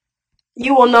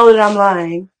 You will know that I'm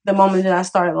lying the moment that I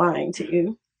start lying to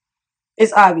you.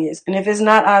 It's obvious. And if it's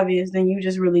not obvious, then you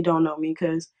just really don't know me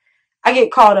because I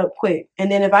get caught up quick.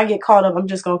 And then if I get caught up, I'm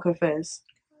just going to confess.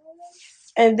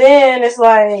 And then it's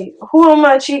like, who am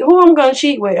I going to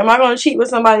cheat with? Am I going to cheat with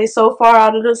somebody so far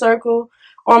out of the circle?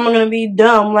 Or am I going to be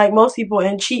dumb like most people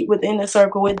and cheat within the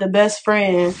circle with the best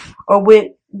friend or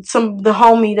with the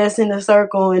homie that's in the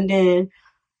circle? And then,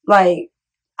 like,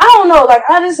 I don't know. Like,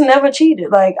 I just never cheated.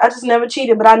 But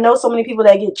I know so many people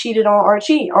that get cheated on or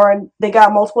cheat. Or they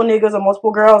got multiple niggas or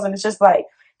multiple girls. And it's just like,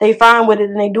 they fine with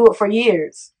it and they do it for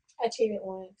years. I cheated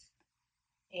once.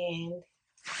 And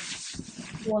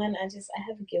I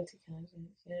have a guilty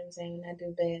conscience. You know what I'm saying? When I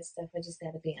do bad stuff, I just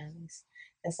gotta be honest.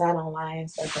 That's why I don't lie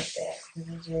and stuff like that.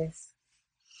 Because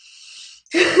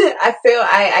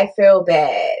I feel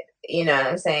bad. You know what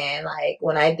I'm saying? Like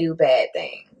when I do bad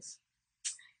things.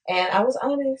 And I was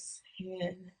honest.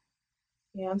 And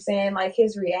you know what I'm saying? Like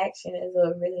his reaction is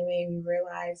what really made me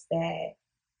realize that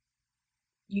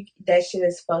that shit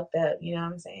is fucked up. You know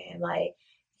what I'm saying? Like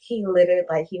he literally,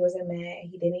 like, he wasn't mad.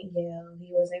 He didn't yell.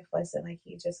 He wasn't fussing. Like,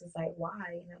 he just was like, why?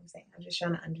 You know what I'm saying? I'm just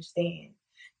trying to understand.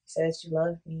 He says you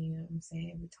love me. You know what I'm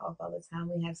saying? We talk all the time.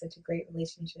 We have such a great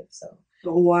relationship. So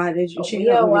why did you cheat?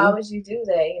 Yeah, why would you do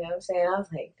that? You know what I'm saying? I was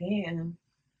like, damn.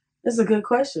 That's a good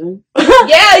question.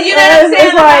 Yeah, you know what I'm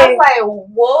saying? I was like,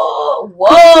 whoa.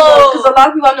 Because a lot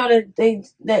of people I know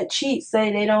that cheat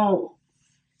say they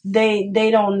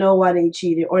don't know why they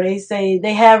cheated, or they say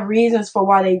they have reasons for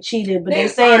why they cheated, but they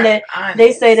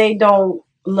say they don't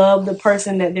love the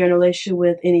person that they're in a relationship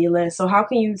with any less. So how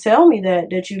can you tell me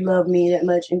that you love me that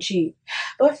much and cheat?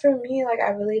 But for me, like,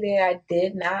 I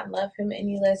did not love him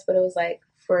any less, but it was like,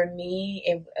 for me,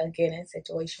 it's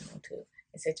situational too.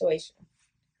 It's situational.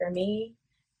 For me,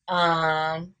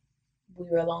 we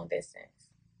were long distance.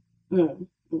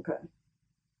 Okay.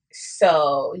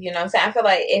 So, you know what I'm saying? I feel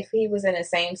like if he was in the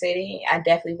same city, I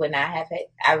definitely would not have had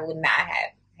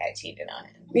cheated on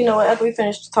him. You know what? After we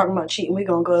finish talking about cheating, we're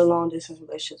going to go to long distance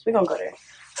relationships. We're going to go there.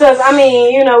 Because, I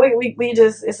mean, you know, we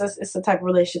just, it's a type of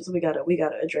relationship, so we gotta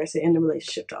address it in the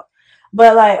relationship talk.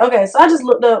 But, like, okay, so I just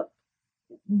looked up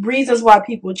reasons why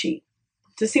people cheat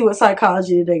to see what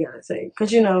psychology they got to say.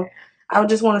 Because, you know, I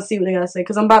just want to see what they got to say.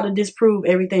 Because I'm about to disprove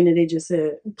everything that they just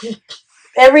said.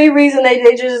 Every reason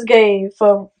they just gave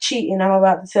for cheating, I'm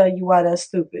about to tell you why that's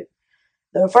stupid.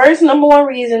 The first number one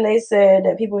reason they said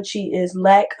that people cheat is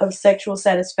lack of sexual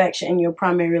satisfaction in your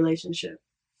primary relationship.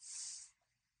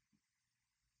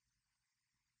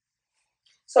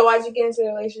 So why'd you get into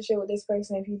a relationship with this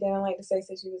person if you didn't like the sex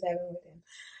that you was having with him?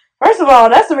 First of all,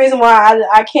 that's the reason why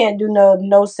I can't do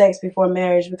no sex before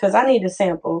marriage, because I need a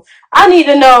sample. I need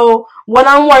to know what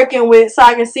I'm working with so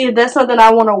I can see if that's something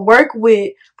I want to work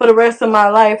with for the rest of my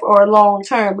life or long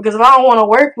term. Because if I don't want to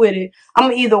work with it, I'm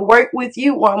going to either work with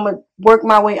you or I'm going to work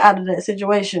my way out of that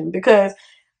situation. Because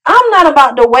I'm not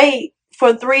about to wait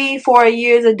for 3-4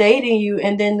 years of dating you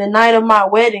and then the night of my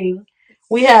wedding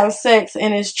we have sex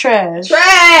and it's trash.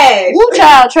 Woo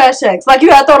child, trash sex. Like, you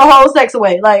gotta throw the whole sex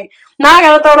away. Like, now I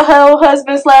gotta throw the whole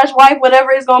husband/wife,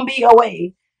 whatever it's gonna be,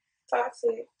 away.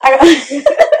 Toxic. I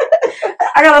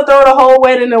gotta throw the whole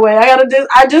wedding away.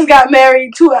 I just got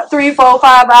married 2, 3, 4,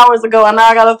 5 hours ago, and now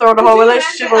I gotta throw the whole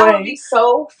relationship away. I would be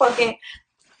so fucking.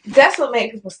 That's what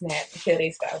made people snap and kill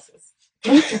their spouses.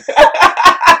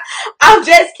 I'm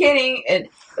just kidding.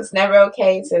 It's never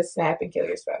okay to snap and kill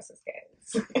your spouses, guys.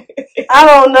 I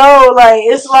don't know. Like,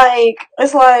 it's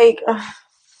like.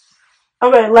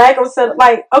 Okay, lack of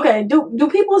okay, do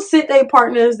people sit their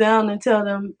partners down and tell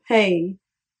them, hey,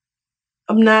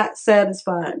 I'm not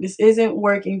satisfied. This isn't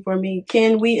working for me.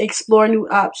 Can we explore new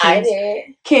options? I did.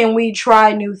 Can we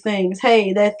try new things?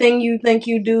 Hey, that thing you think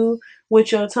you do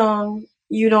with your tongue,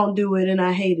 you don't do it and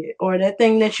I hate it. Or that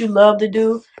thing that you love to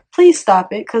do, please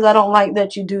stop it because I don't like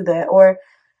that you do that. Or,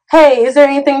 hey, is there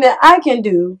anything that I can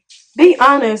do? Be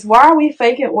honest. Why are we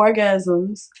faking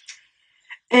orgasms?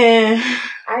 And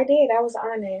I did. I was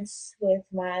honest with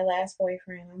my last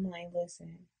boyfriend. I'm like,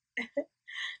 listen,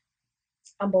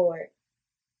 I'm bored.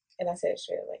 And I said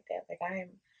straight like that. Like,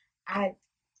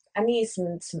 I need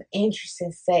some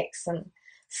interesting sex,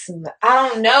 I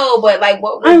don't know, but like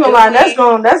what I ain't gonna lie, that's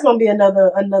gonna be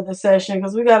another session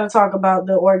because we got to talk about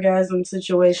the orgasm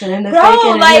situation and the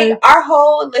faking. Like our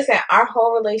whole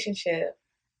relationship.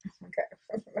 Okay,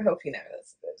 I hope you never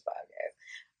listen to this podcast.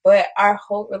 But our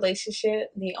whole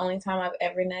relationship, the only time I've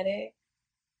ever nutted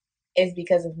is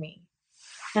because of me.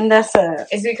 And that's sad.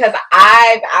 It's because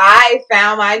I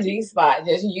found my G spot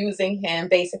just using him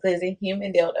basically as a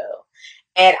human dildo,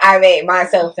 and I made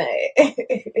myself nut.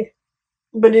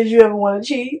 But did you ever want to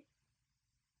cheat?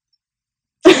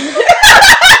 You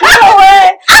know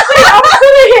what? See,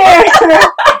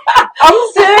 I'm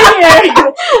sitting here,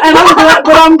 and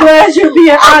I'm glad you're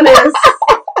being honest.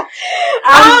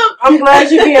 I'm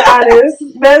glad you're being honest.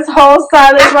 That's whole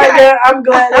silence right there. I'm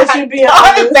glad that you're being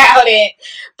honest about it,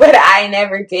 but I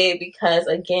never did because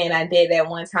again, I did that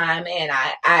one time, and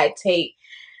I take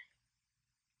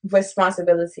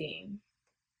responsibility.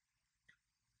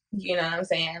 You know what I'm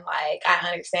saying? Like, I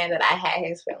understand that I had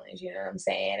his feelings, you know what I'm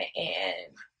saying?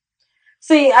 And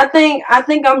see, I think I'm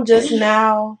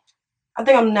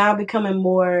now becoming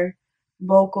more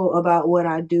vocal about what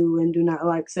I do and do not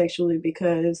like sexually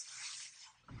because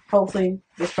hopefully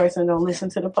this person don't listen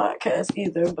to the podcast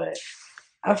either, but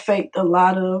I faked a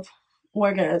lot of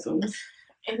orgasms.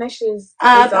 And that's just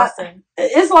exhausting.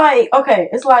 It's like, okay,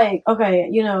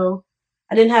 you know,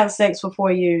 I didn't have sex for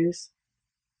 4 years.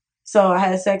 So I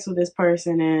had sex with this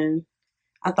person and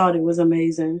I thought it was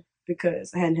amazing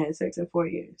because I hadn't had sex in 4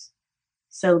 years.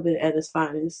 Celibate at its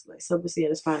finest, like celibacy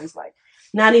at its finest, like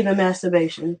not even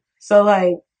masturbation. So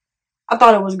like, I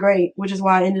thought it was great, which is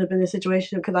why I ended up in this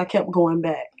situation because I kept going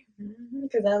back.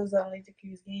 Because that was the only dick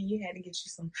you was getting. You had to get you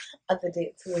some other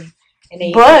dick too. And then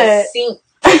you sink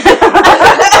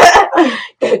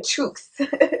the truth.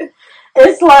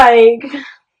 It's like,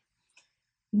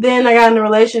 then I got in a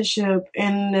relationship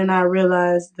and then I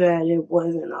realized that it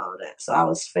wasn't all that. So I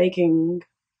was faking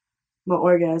my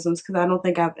orgasms because I don't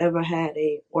think I've ever had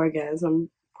a orgasm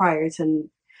prior to,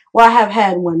 well, I have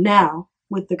had one now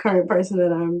with the current person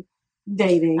that I'm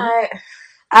dating.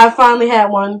 I finally had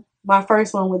one, my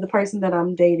first one with the person that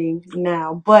I'm dating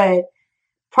now, but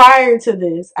prior to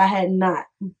this, I had not.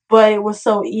 But it was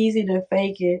so easy to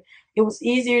fake it. It was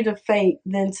easier to fake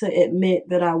than to admit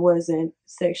that I wasn't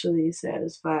sexually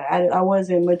satisfied. I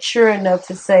wasn't mature enough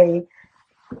to say,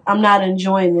 I'm not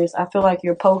enjoying this. I feel like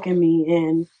you're poking me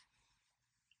and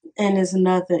it's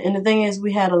nothing. And the thing is,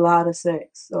 we had a lot of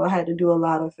sex, so I had to do a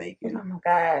lot of faking. Oh my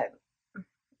God.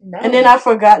 No. And then I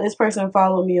forgot this person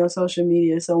followed me on social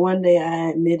media, so one day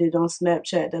I admitted on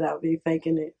Snapchat that I would be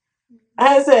faking it.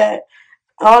 I said,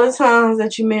 all the times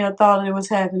that you may have thought it was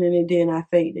happening, it did, and I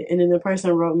faked it. And then the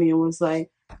person wrote me and was like,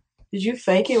 did you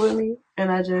fake it with me?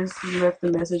 And I just left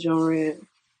the message on red.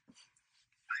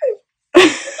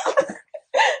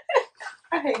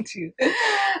 I hate you.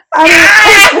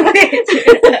 I hate you.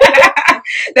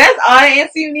 That's all the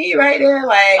answer you need right there.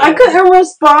 Like, I couldn't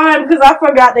respond because I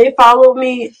forgot they followed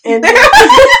me. And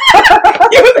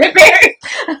you was embarrassed.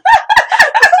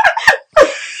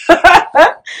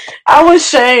 I was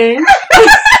shamed.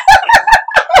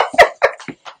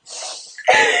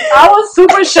 I was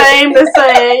super shamed to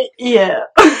say, yeah.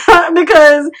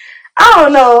 Because, I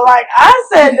don't know, like, I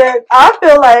said that I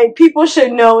feel like people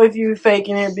should know if you're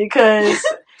faking it because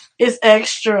it's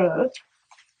extra.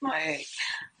 Like,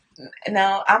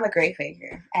 no, I'm a great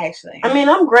faker, actually. I mean,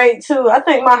 I'm great, too. I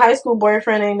think my high school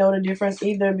boyfriend ain't know the difference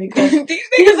either because... These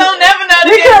niggas don't never know the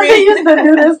difference. Because he used to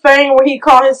do this thing where he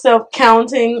called himself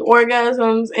counting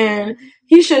orgasms, and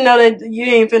he should know that you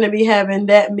ain't finna be having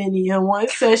that many in one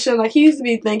session. Like, he used to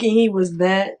be thinking he was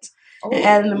that and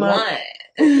adding them up.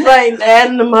 Like,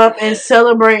 adding them up and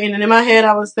celebrating. And in my head,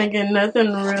 I was thinking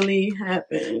nothing really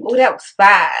happened. Oh, that was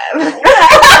 5.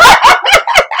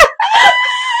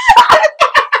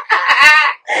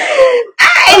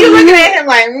 You looking at him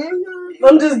like,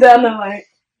 I'm just down there like,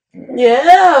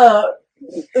 yeah.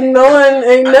 No one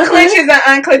ain't nothing. Clenches and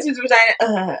unclenches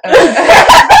vagina.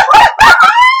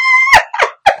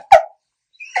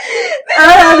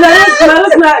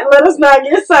 Let us not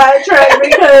get sidetracked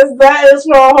because that is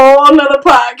for a whole nother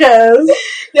podcast.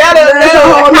 Y'all don't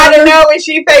know how to know when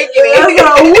she faking it.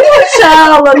 That's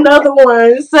child, another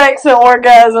one. Sex and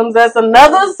orgasms. That's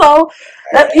another. So,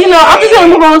 I'm just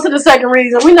gonna move on to the second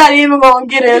reason. We're not even gonna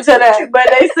get into that. But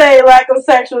they say lack of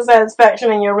sexual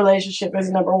satisfaction in your relationship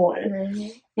is number 1.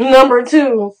 Mm-hmm. Number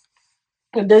 2.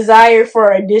 Desire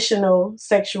for additional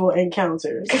sexual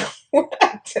encounters. So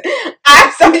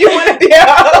you want to be a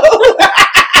hoe?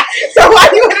 So why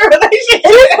you in a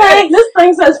relationship? This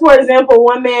thing says, for example,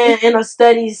 one man in a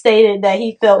study stated that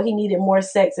he felt he needed more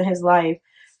sex in his life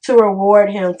to reward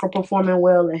him for performing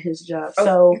well at his job.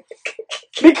 So,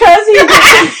 because he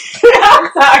I'm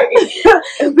sorry.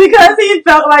 because he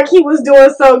felt like he was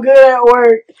doing so good at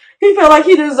work, he felt like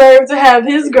he deserved to have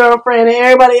his girlfriend and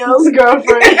everybody else's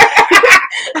girlfriend.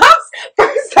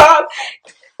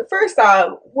 First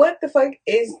off, what the fuck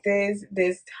is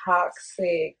this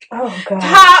toxic? Oh God.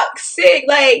 Toxic.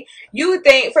 Like, you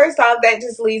think, first off, that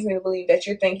just leads me to believe that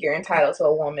you think you're entitled to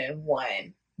a woman,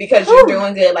 one, because you're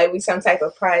doing good, like with some type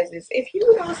of prizes. If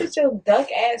you don't sit your duck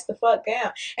ass the fuck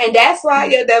down, and that's why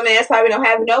your dumb ass probably don't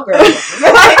have no girls.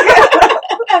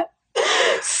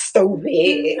 Stupid.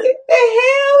 The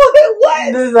hell?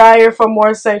 What? Desire for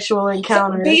more sexual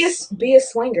encounters. Be a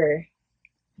swinger.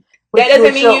 That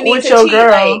doesn't mean you need to cheat.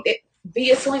 Girl. Like,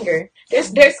 be a swinger.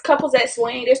 There's couples that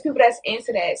swing. There's people that's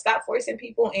into that. Stop forcing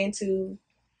people into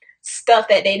stuff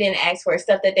that they didn't ask for,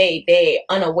 stuff that they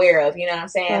unaware of. You know what I'm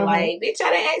saying? Mm-hmm. Like, bitch,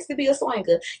 I didn't ask to be a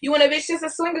swinger. You want a bitch that's a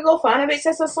swinger? Go find a bitch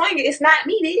that's a swinger. It's not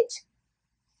me, bitch.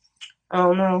 I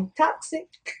don't know. Toxic.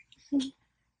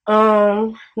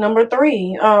 Number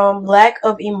 3, lack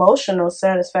of emotional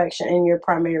satisfaction in your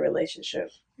primary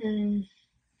relationship.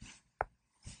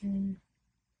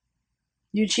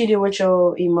 You cheated with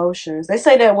your emotions. They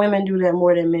say that women do that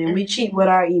more than men. Mm-hmm. We cheat with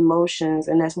our emotions,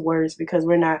 and that's worse because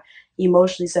we're not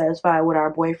emotionally satisfied with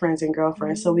our boyfriends and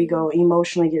girlfriends. Mm-hmm. So we go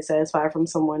emotionally get satisfied from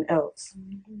someone else.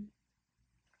 Mm-hmm.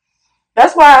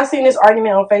 That's why I seen this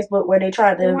argument on Facebook where they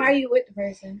tried to... Why are you with the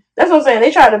person? That's what I'm saying.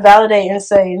 They tried to validate and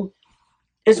say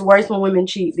it's worse when women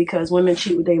cheat because women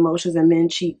cheat with their emotions and men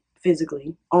cheat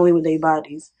physically, only with their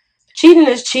bodies. Cheating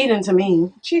is cheating to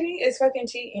me. Cheating is fucking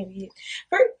cheating.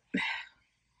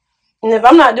 And if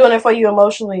I'm not doing it for you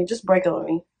emotionally, just break up with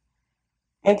me.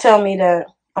 And tell me that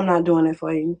I'm not doing it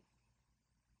for you.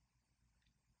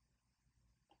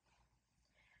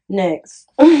 Next.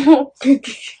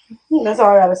 That's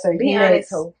all I gotta say. Be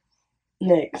honest.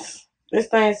 Next. This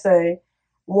thing say,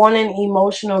 wanting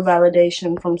emotional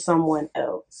validation from someone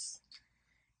else.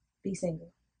 Be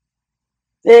single.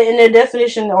 In the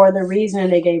definition or the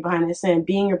reasoning they gave behind it, saying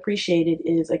being appreciated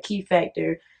is a key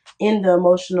factor in the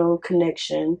emotional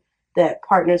connection that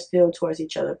partners feel towards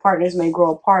each other. Partners may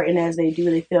grow apart, and as they do,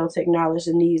 they fail to acknowledge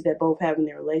the needs that both have in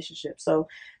their relationship. So,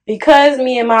 because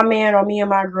me and my man or me and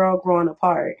my girl growing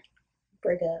apart,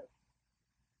 break up,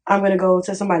 I'm gonna go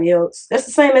to somebody else. That's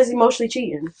the same as emotionally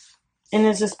cheating, and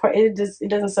it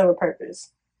doesn't serve a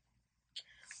purpose.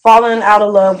 Falling out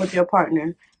of love with your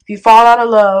partner. If you fall out of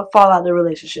love, fall out of the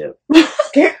relationship.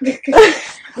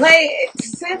 Like,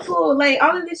 simple. Like,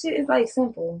 all of this shit is like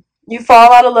simple. You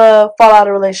fall out of love, fall out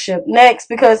of relationship. Next,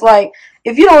 because like,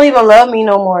 if you don't even love me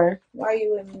no more, why are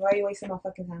you with me? Why are you wasting my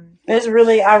fucking time?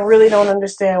 I really don't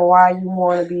understand why you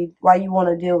want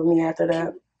to deal with me after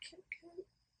that.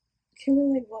 Can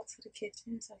we like walk to the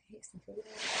kitchen so I can eat some food?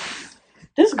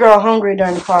 This girl hungry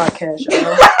during the podcast,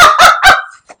 y'all.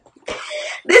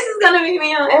 This is gonna be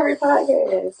me on every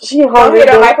podcast. She hungry.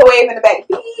 Hear the microwave in the back.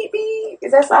 Beep beep.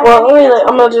 Is that something? Well,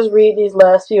 I'm gonna just read these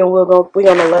last few, and we're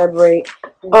gonna elaborate.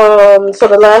 So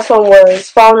the last one was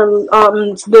falling.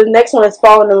 The next one is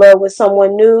falling in love with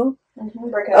someone new.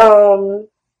 Mm-hmm.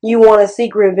 You want to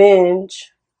seek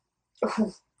revenge,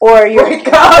 or you're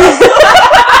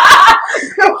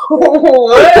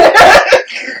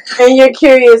and you're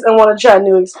curious and want to try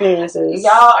new experiences.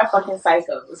 Y'all are fucking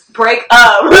psychos. Break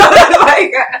up.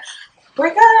 Like,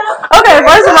 break up. Okay,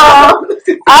 first of all,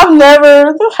 I've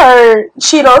never heard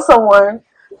cheat on someone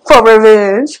for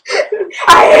revenge.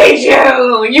 I hate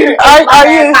you.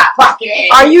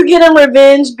 Are you getting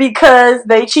revenge because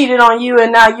they cheated on you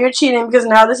and now you're cheating because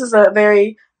now this is a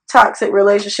very toxic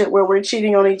relationship where we're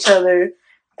cheating on each other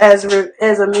as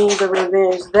a means of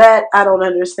revenge? That I don't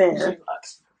understand.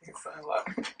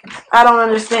 I don't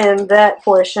understand that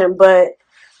portion, but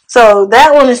so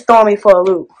that one is throwing me for a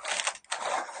loop.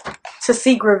 To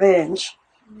seek revenge.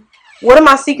 What am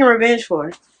I seeking revenge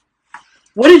for?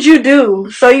 What did you do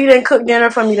so you didn't cook dinner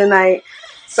for me tonight?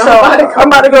 So I'm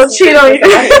about to go cheat on you.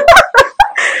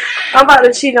 I'm about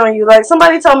to cheat on you. Like,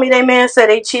 somebody told me their man said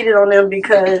they cheated on them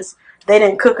because they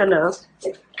didn't cook enough.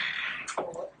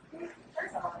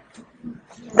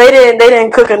 They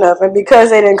didn't cook enough, and because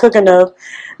they didn't cook enough,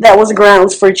 that was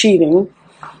grounds for cheating.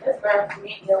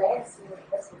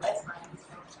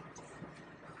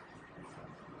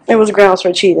 It was grounds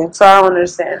for cheating, so I don't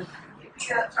understand.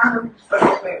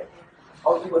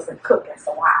 Oh, you wasn't cooking,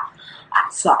 so I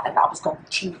thought that I was going to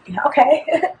cheat. Okay.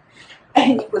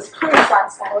 And it was clear, so I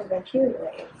decided I was going to kill your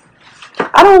ass.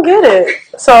 I don't get it.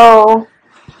 So,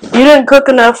 you didn't cook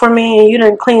enough for me, and you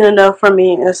didn't clean enough for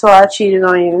me, and so I cheated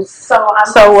on you. So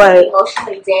I'm what?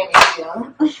 Emotionally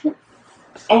damage you.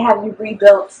 And have you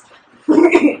rebuilt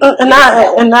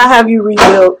and not have you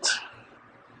rebuilt.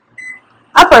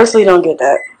 I personally don't get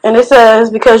that. And it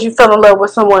says because you fell in love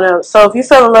with someone else. So if you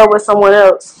fell in love with someone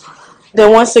else,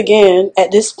 then once again,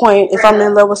 at this point, if I'm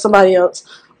in love with somebody else,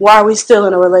 why are we still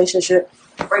in a relationship?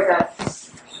 Break up.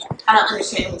 I don't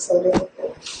understand what's so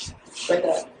difficult. Break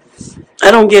up.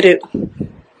 I don't get it.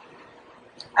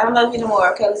 I don't love you no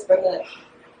more. Okay, let's break up.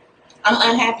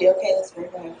 I'm unhappy. Okay, let's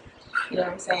break up. You know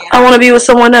what I'm saying? I want to be with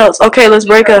someone else. Okay, let's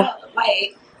break up.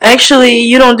 Like, actually,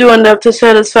 you don't do enough to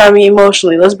satisfy me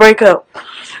emotionally. Let's break up.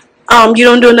 You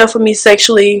don't do enough for me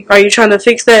sexually. Are you trying to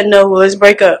fix that? No, well, let's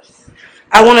break up.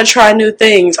 I want to try new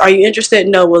things. Are you interested?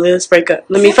 No, well, let's break up.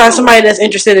 Let me find somebody that's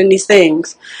interested in these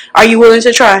things. Are you willing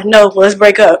to try? No, well, let's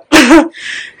break up.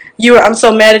 I'm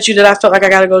so mad at you that I felt like I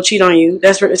gotta go cheat on you.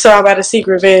 So I'm about to seek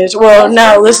revenge. Well,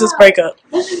 now let's just break up.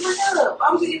 Let's just break up.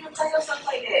 I'm gonna even tell you something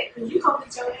like that because you gonna be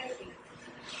so happy.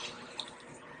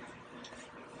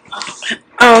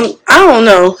 I don't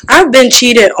know. I've been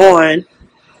cheated on.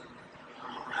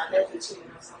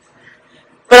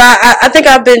 But I think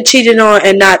I've been cheated on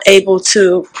and not able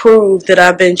to prove that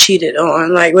I've been cheated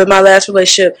on. Like with my last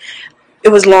relationship, it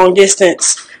was long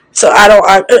distance. So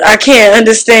I can't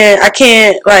understand.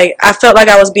 I felt like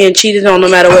I was being cheated on no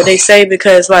matter what they say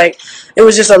because like it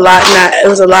was just a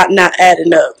lot not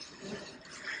adding up.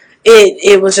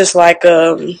 It was just like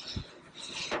a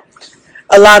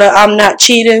lot of I'm not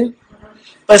cheating,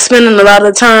 but spending a lot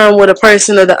of time with a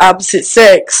person of the opposite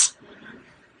sex,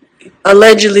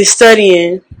 allegedly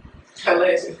studying.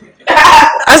 Allegedly.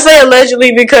 I say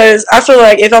allegedly because I feel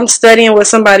like if I'm studying with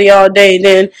somebody all day,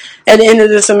 then at the end of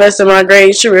the semester my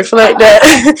grades should reflect that.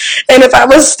 And if I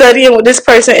was studying with this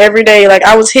person every day, like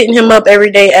I was hitting him up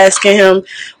every day asking him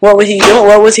what was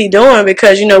he doing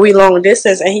because we long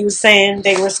distance, and he was saying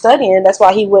they were studying. That's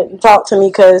why he wouldn't talk to me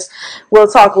because we'll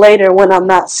talk later when I'm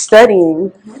not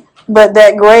studying. But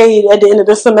that grade at the end of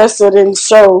the semester didn't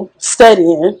show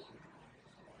studying.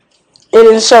 It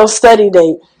didn't show study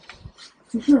date.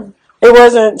 It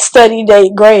wasn't study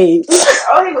date grades.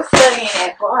 Oh, he was studying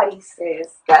at parties, sis.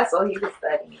 That's what he was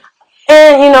studying.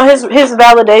 And his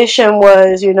validation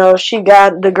was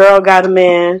the girl got a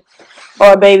man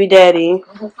or a baby daddy.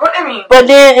 What I mean? But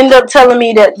then ended up telling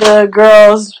me that the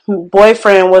girl's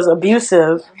boyfriend was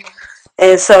abusive,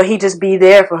 and so he just be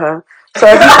there for her. So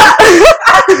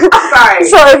sorry.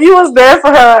 So if you was there for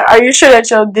her, are you sure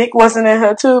that your dick wasn't in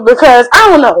her too? Because I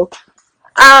don't know.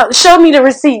 Show me the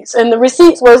receipts, and the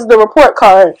receipts was the report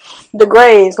card, the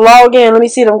grades. Log in, let me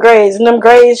see them grades, and them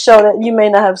grades show that you may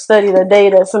not have studied a day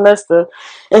that semester.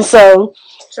 And so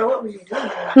what was you doing?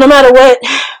 No matter what,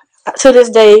 to this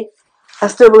day, I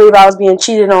still believe I was being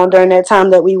cheated on during that time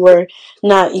that we were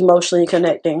not emotionally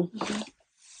connecting,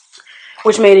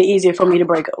 which made it easier for me to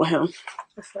break up with him.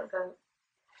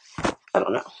 I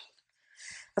don't know.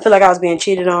 I feel like I was being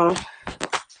cheated on.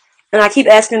 And I keep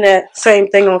asking that same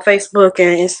thing on Facebook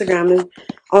and Instagram and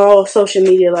all social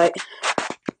media, like,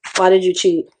 why did you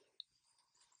cheat?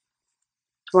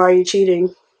 Why are you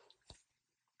cheating?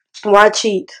 Why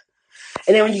cheat?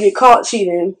 And then when you get caught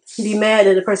cheating, be mad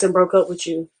that the person broke up with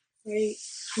you. Right.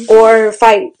 Or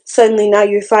suddenly now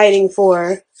you're fighting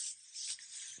for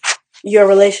your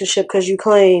relationship because you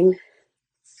claim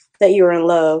that you were in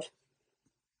love.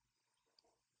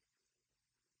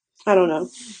 I don't know.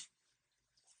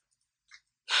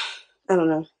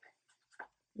 You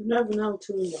never know,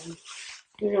 too,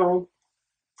 though.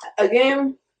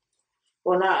 Again,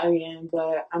 well, not again,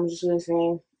 but I'm just going to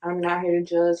say, I'm not here to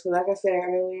judge. Because like I said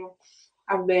earlier,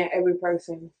 I've been every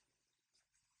person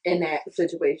in that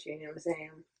situation, you know what I'm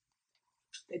saying?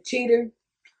 The cheater,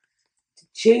 the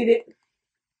cheated,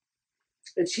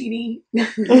 the cheaty. You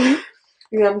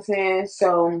know what I'm saying?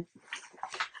 So,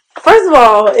 first of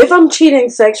all, if I'm cheating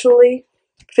sexually,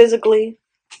 physically,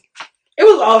 it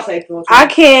was all sexual. I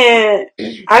can't,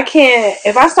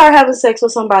 if I start having sex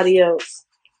with somebody else,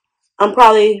 I'm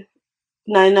probably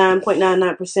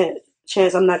 99.99%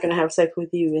 chance I'm not going to have sex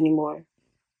with you anymore.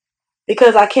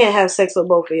 Because I can't have sex with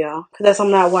both of y'all. Because I'm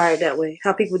not wired that way.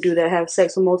 How people do that, have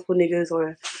sex with multiple niggas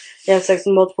or they have sex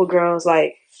with multiple girls.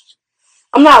 Like,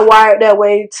 I'm not wired that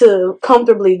way to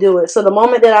comfortably do it. So the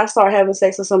moment that I start having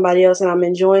sex with somebody else and I'm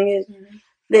enjoying it,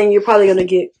 then you're probably going to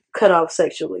get cut off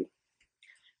sexually.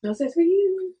 No sex for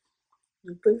you.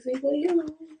 Pussy for you.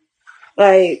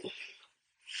 Like,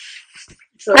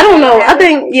 so I don't know. I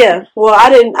think, yeah. Well, I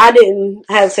didn't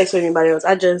have sex with anybody else.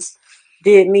 I just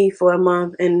did me for a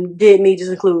month and did me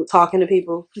just include talking to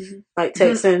people, like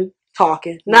texting,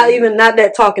 talking. Not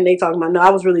that talking they talking about. No, I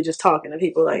was really just talking to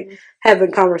people, like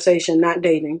having conversation, not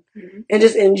dating, and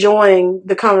just enjoying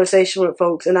the conversation with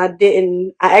folks. And I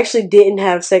actually didn't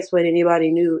have sex with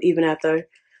anybody new even after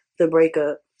the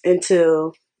breakup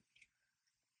until.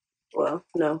 Well,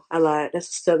 no, I lied.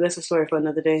 That's a story for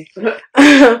another day. But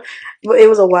it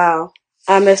was a while.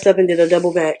 I messed up and did a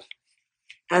double back.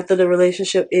 After the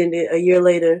relationship ended, a year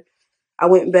later, I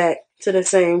went back to the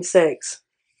same sex.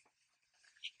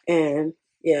 And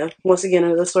yeah, once again,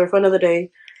 another story for another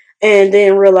day. And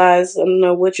then realized, I don't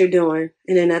know what you're doing.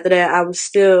 And then after that, I was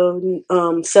still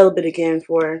celibate again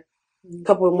for a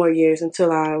couple of more years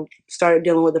until I started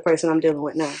dealing with the person I'm dealing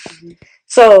with now.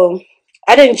 So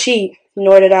I didn't cheat,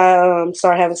 nor did I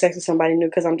start having sex with somebody new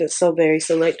because I'm just so very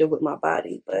selective with my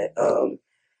body. But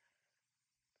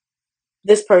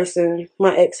this person,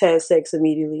 my ex, had sex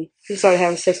immediately. He started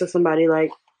having sex with somebody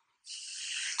like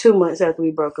 2 months after we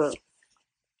broke up.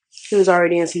 He was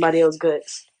already in somebody else's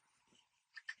guts.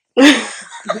 I'm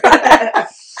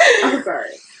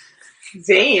sorry.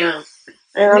 Damn.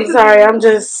 And I'm sorry, I'm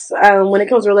just, when it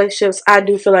comes to relationships, I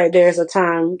do feel like there's a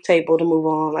timetable to move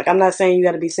on. Like, I'm not saying you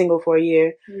got to be single for a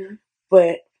year,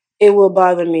 but it will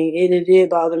bother me. It did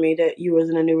bother me that you was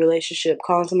in a new relationship,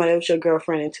 calling somebody else your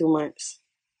girlfriend in 2 months.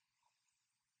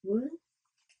 What?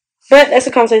 But that's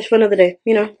a conversation for another day,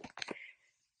 you know.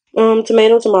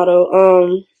 Tomato.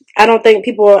 I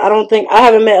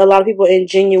haven't met a lot of people in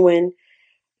genuine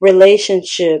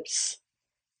relationships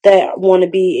that want to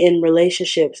be in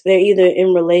relationships. They're either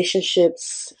in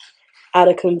relationships out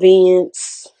of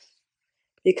convenience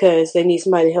because they need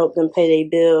somebody to help them pay their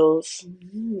bills.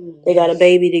 They got a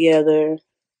baby together,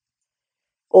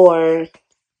 or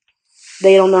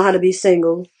they don't know how to be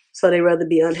single, so they rather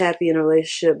be unhappy in a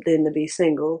relationship than to be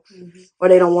single. Or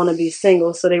they don't want to be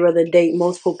single, so they rather date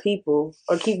multiple people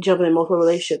or keep jumping in multiple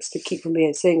relationships to keep from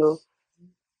being single.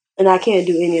 And I can't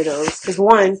do any of those. Because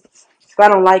one, if I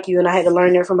don't like you and I had to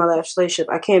learn that from my last relationship,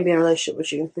 I can't be in a relationship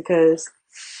with you because,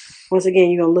 once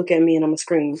again, you're going to look at me and I'm going to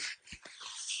scream.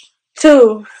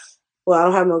 Two, well, I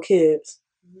don't have no kids.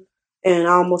 And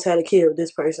I almost had a kid with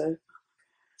this person.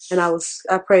 And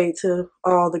I prayed to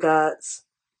all the gods,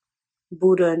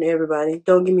 Buddha and everybody,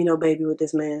 don't give me no baby with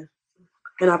this man.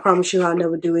 And I promise you I'll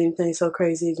never do anything so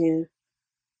crazy again.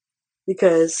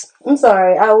 Because, I'm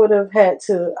sorry, I would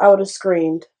have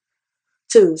screamed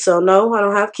too. So no, I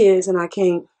don't have kids and I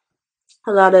can't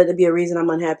allow that to be a reason I'm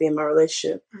unhappy in my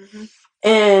relationship.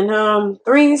 And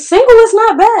three, single is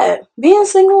not bad. Being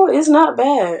single is not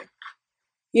bad.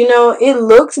 You know, it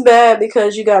looks bad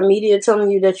because you got media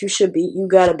telling you that you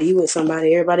gotta be with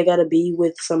somebody. Everybody gotta be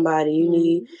with somebody. You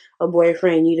need a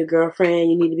boyfriend, you need a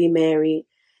girlfriend, you need to be married.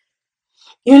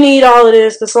 You need all of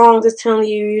this. The songs is telling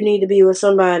you need to be with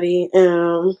somebody.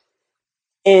 And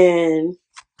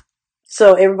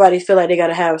so everybody feel like they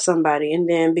gotta have somebody. And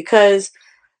then because,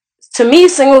 to me,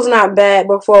 single's not bad,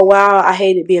 but for a while I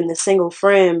hated being the single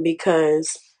friend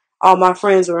because all my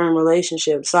friends were in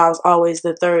relationships. So I was always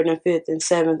the third and fifth and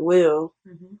seventh wheel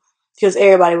because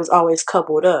everybody was always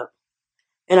coupled up.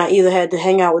 And I either had to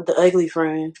hang out with the ugly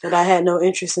friend that I had no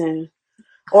interest in,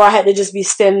 or I had to just be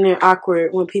standing there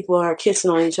awkward when people are kissing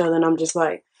on each other. And I'm just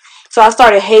like, so I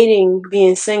started hating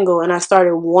being single and I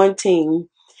started wanting,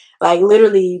 like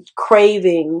literally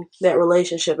craving that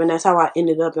relationship. And that's how I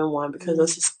ended up in one because I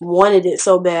just wanted it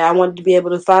so bad. I wanted to be able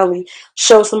to finally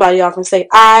show somebody off and say,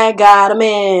 I got a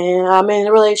man, I'm in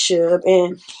a relationship.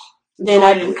 And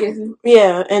then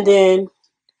and then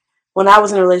when I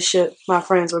was in a relationship, my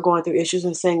friends were going through issues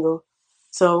and single.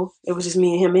 So it was just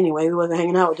me and him anyway. We wasn't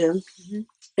hanging out with them.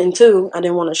 And two, I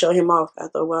didn't want to show him off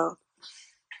after a while.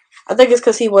 I think it's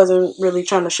because he wasn't really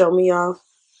trying to show me off.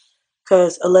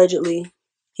 Because allegedly,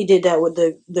 he did that with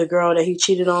the girl that he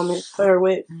cheated on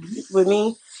with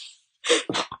me.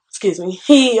 Excuse me.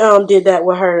 He did that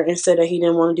with her and said that he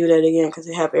didn't want to do that again because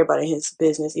it had everybody in his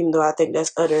business. Even though I think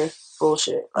that's utter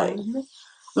bullshit. Like,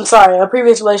 I'm sorry, a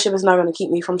previous relationship is not going to keep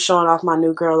me from showing off my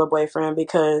new girl or boyfriend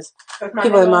because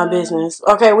people in my business.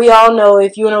 Okay, we all know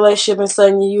if you're in a relationship and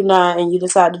suddenly you're not and you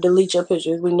decide to delete your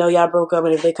pictures, we know y'all broke up,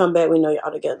 and if they come back, we know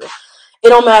y'all together. It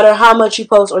don't matter how much you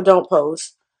post or don't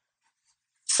post.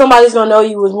 Somebody's going to know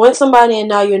you was with somebody and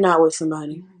now you're not with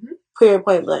somebody. Period,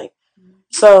 point blank.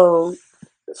 So,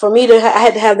 for me, I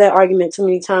had to have that argument too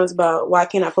many times about why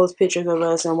can't I post pictures of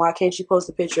us and why can't you post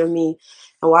a picture of me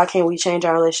and why can't we change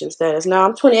our relationship status. Now,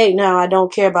 I'm 28 now. I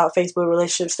don't care about Facebook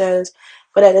relationship status.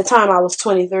 But at the time, I was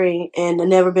 23 and I'd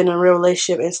never been in a real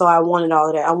relationship, and so I wanted all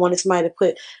of that. I wanted somebody to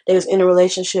put they was in a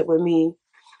relationship with me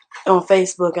on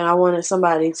Facebook, and I wanted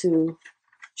somebody to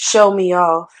show me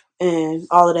off and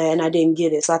all of that, and I didn't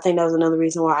get it. So I think that was another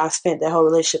reason why I spent that whole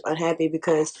relationship unhappy,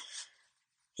 because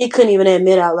he couldn't even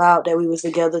admit out loud that we was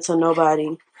together to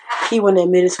nobody. He wouldn't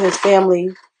admit it to his family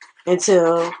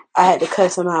until I had to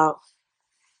cuss him out.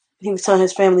 He was telling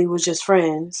his family we was just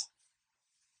friends.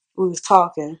 We was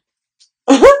talking.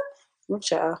 Woo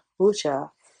child.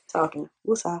 Talking.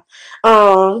 Woo-cha.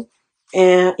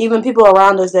 And even people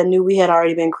around us that knew we had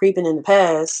already been creeping in the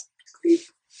past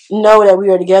know that we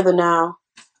are together now.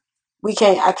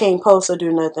 I can't post or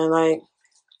do nothing. Like,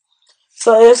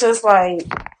 so it's just like,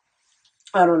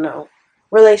 I don't know.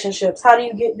 Relationships. How do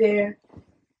you get there?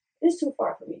 It's too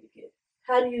far for me to get.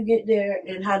 How do you get there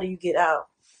and how do you get out?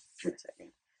 Wait a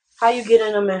second. How you get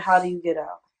in them and how do you get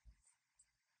out?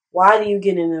 Why do you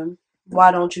get in them?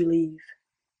 Why don't you leave?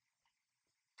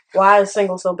 Why is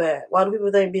single so bad? Why do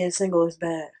people think being single is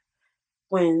bad?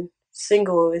 When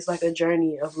single is like a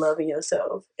journey of loving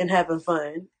yourself and having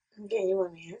fun. Okay, you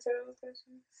want me to answer those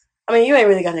questions? I mean, you ain't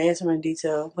really got to answer them in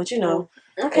detail, but you know.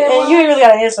 Okay, and you ain't really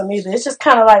got to answer them either. It's just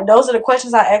kind of like, those are the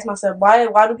questions I ask myself.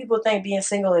 Why do people think being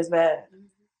single is bad?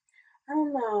 I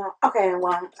don't know. Okay,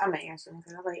 well, I'm going to answer them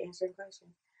because I like answering questions.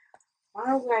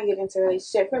 Why would I get into a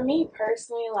relationship? For me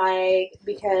personally,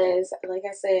 because like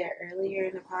I said earlier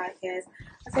in the podcast,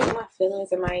 I take my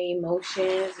feelings and my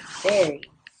emotions very,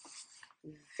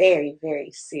 very,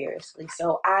 very seriously.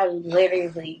 So I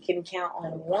literally can count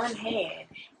on one hand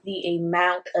the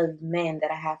amount of men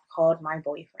that I have called my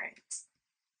boyfriends.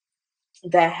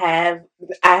 I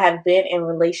have been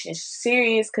in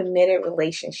serious, committed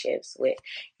relationships with.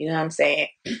 You know what I'm saying?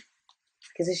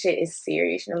 Because this shit is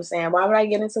serious. You know what I'm saying? Why would I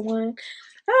get into one?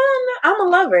 I'm a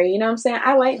lover, you know what I'm saying?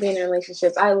 I like being in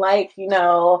relationships. I like,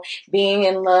 being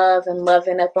in love and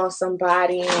loving up on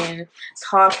somebody and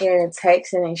talking and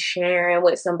texting and sharing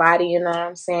with somebody, you know what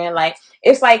I'm saying? Like,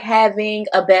 it's like having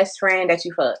a best friend that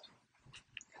you fuck.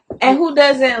 And who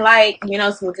doesn't like,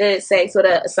 some good sex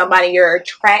with somebody you're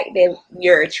attracted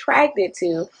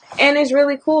to? And it's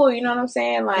really cool, you know what I'm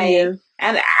saying? Like, yeah.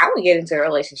 And I would get into a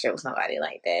relationship with somebody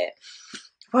like that.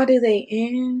 Why do they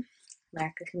end?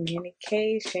 Lack of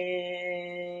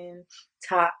communication,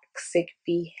 toxic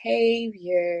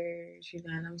behaviors, you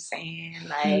know what I'm saying?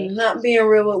 Like, not being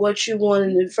real with what you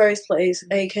wanted in the first place,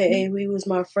 aka we was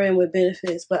my friend with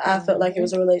benefits, but I felt like it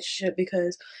was a relationship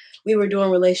because we were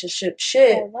doing relationship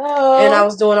shit. Hello. And I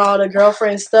was doing all the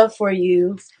girlfriend stuff for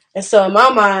you. And so in my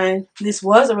mind, this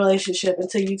was a relationship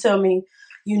until you tell me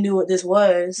you knew what this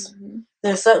was. Mm-hmm.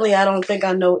 Then suddenly I don't think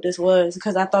I know what this was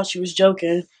because I thought you was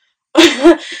joking.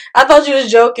 I thought you was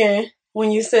joking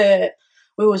when you said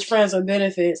we was friends with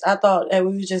benefits. I thought that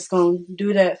we was just gonna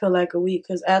do that for like a week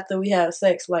because after we had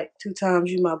sex like 2 times,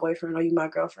 you my boyfriend or you my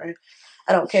girlfriend.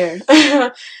 I don't care.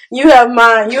 You have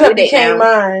mine. You have became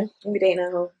mine. We dating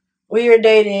now. We were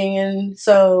dating, and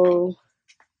so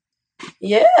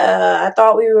yeah, I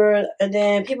thought we were. And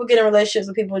then people get in relationships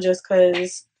with people just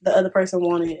because the other person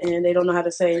wanted, and they don't know how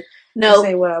to say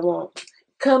what I want.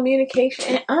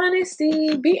 Communication and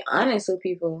honesty. Be honest with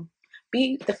people.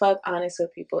 Be the fuck honest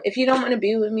with people. If you don't want to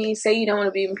be with me, say you don't want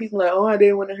to be with me. People are like, oh, I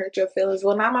didn't want to hurt your feelings.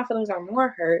 Well, now my feelings are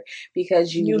more hurt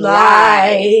because you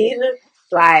lied.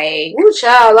 Like, ooh,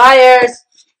 child, liars.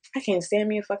 I can't stand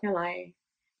me a fucking liar.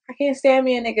 I can't stand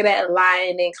me a nigga that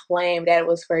lied and claimed that it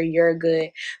was for your good.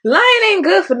 Lying ain't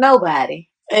good for nobody.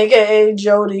 AKA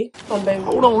Jody. Hold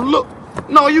on, look.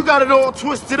 No, you got it all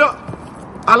twisted up.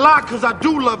 I lie because I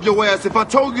do love your ass. If I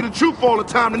told you the truth all the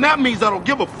time, then that means I don't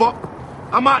give a fuck.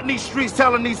 I'm out in these streets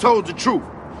telling these hoes the truth.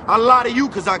 I lie to you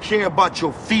because I care about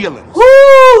your feelings.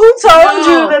 Who told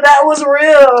you that was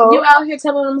real? You out here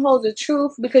telling them hoes the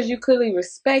truth because you clearly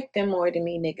respect them more than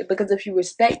me, nigga. Because if you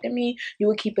respected me, you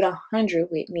would keep it 100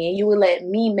 with me. And you would let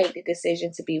me make the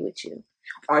decision to be with you.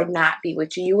 Or not be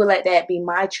with you. You would let that be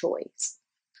my choice.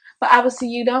 But obviously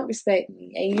you don't respect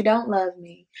me. And you don't love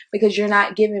me. Because you're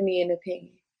not giving me an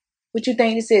opinion. What you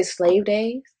think this is, slave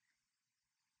days?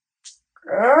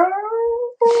 Girl.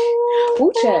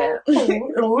 Ooh, child.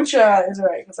 Ooh, child is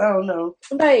right, because I don't know.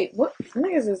 Like, what?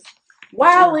 Niggas is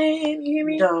wildin', you hear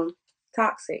me? Dumb.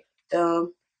 Toxic.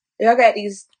 Dumb. Y'all got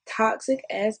these toxic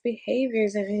ass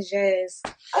behaviors and it's just...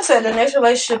 I said the next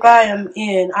relationship I am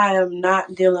in, I am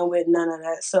not dealing with none of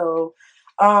that. So,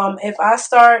 if I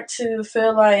start to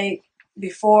feel like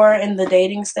before in the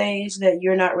dating stage that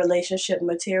you're not relationship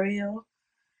material,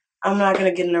 I'm not going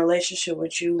to get in a relationship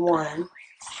with you, 1.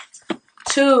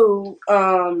 2,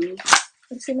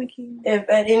 if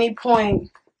at any point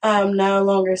I'm no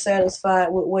longer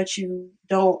satisfied with what you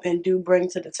don't and do bring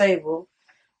to the table,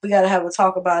 we got to have a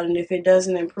talk about it. And if it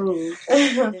doesn't improve,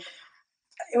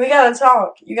 We gotta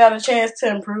talk. You got a chance to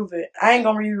improve it. I ain't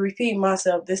gonna repeat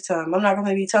myself this time. I'm not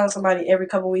gonna be telling somebody every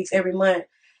couple weeks, every month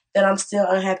that I'm still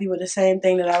unhappy with the same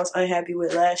thing that I was unhappy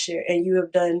with last year, and you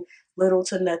have done little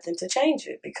to nothing to change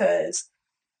it. Because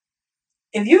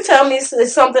if you tell me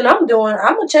it's something I'm doing,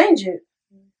 I'm gonna change it.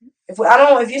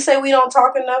 If you say we don't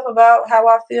talk enough about how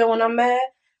I feel when I'm mad,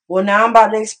 well, now I'm about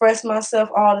to express myself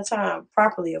all the time,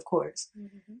 properly, of course.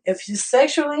 Mm-hmm. If it's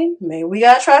sexually, maybe we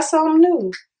gotta try something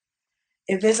new.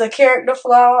 If it's a character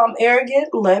flaw, I'm arrogant,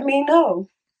 let me know.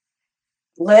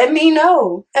 Let me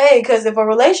know. Hey, because if a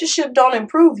relationship don't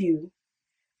improve you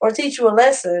or teach you a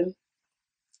lesson,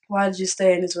 why did you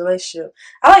stay in this relationship?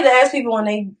 I like to ask people when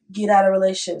they get out of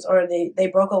relationships or they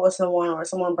broke up with someone or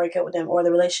someone break up with them or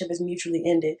the relationship is mutually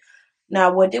ended.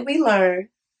 Now, what did we learn?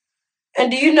 And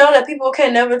do you know that people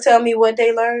can never tell me what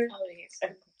they learned? Oh, yes.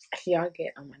 Y'all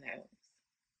get on my nerves.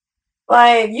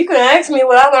 Like, you can ask me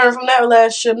what I learned from that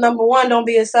relationship. Number one, don't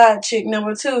be a side chick.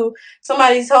 Number two,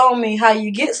 somebody told me how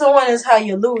you get someone is how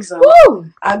you lose them. Woo!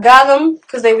 I got them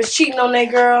because they was cheating on their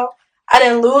girl. I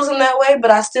didn't lose them that way, but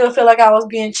I still feel like I was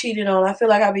being cheated on. I feel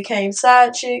like I became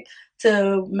side chick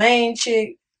to main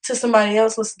chick to somebody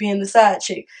else was being the side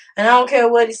chick. And I don't care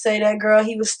what he say, that girl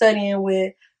he was studying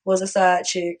with was a side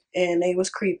chick, and they was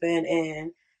creeping,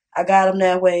 and I got him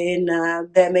that way, and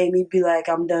that made me be like,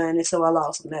 I'm done, and so I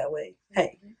lost him that way.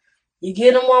 Hey, you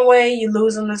get them one way, you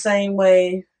lose them the same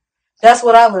way. That's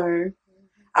what I learned.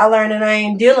 I learned that I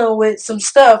ain't dealing with some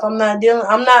stuff.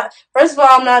 First of all,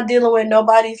 I'm not dealing with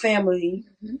nobody's family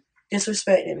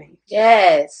disrespecting me.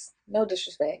 Yes. No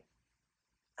disrespect.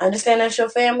 I understand that's your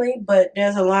family, but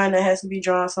there's a line that has to be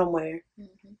drawn somewhere.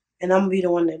 Mm-hmm. And I'm going to be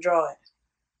the one that draw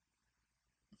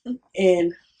it.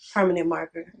 In permanent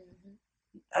marker. Mm-hmm.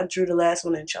 I drew the last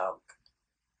one in chalk.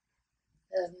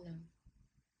 No.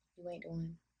 You ain't the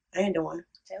one. I ain't the one.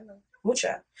 Hello. We'll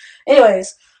try.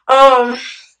 Anyways, I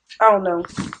don't know.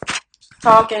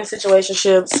 Talking,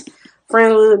 situationships,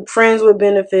 friends with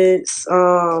benefits,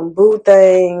 boo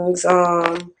things,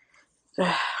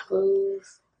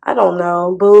 booze. I don't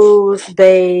know, booze,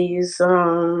 days,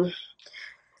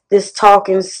 this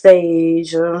talking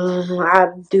stage.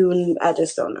 I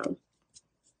just don't know.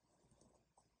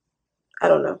 I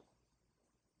don't know.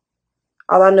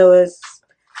 All I know is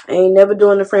I ain't never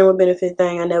doing the friend with benefit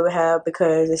thing. I never have,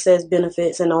 because it says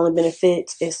benefits and the only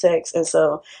benefits is sex. And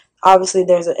so obviously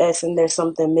there's an S and there's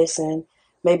something missing.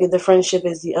 Maybe the friendship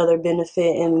is the other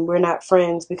benefit and we're not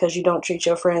friends because you don't treat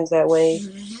your friends that way.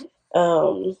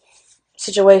 Mm-hmm.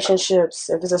 Situationships,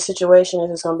 if it's a situation,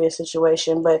 it's just going to be a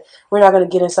situation. But we're not going to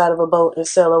get inside of a boat and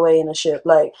sail away in a ship.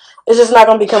 Like, it's just not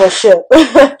going to become a ship.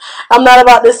 I'm not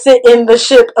about to sit in the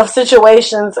ship of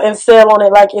situations and sail on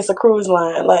it like it's a cruise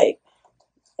line. Like,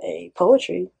 hey,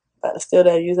 poetry. About to steal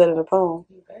that, use that in a poem.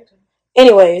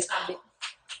 Anyways,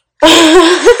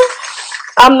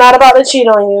 I'm not about to cheat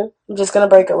on you. I'm just gonna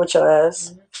break up with your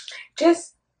ass.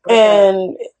 Just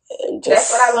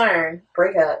that's what I learned.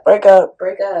 Break up.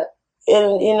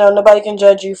 And nobody can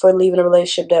judge you for leaving a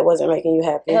relationship that wasn't making you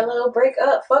happy. Hello, break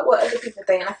up. Fuck what other people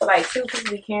think. I feel like too,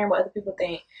 people be caring what other people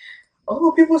think.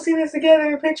 Oh, people see this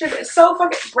together in pictures. It's so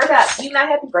fucking break up. You not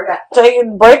happy? Break up.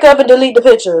 Break up and delete the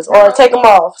pictures, or take them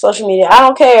off social media. I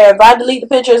don't care if I delete the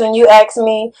pictures and you ask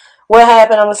me what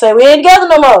happened. I'm gonna say we ain't together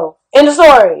no more. End of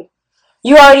story.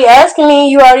 You already asking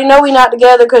me. You already know we not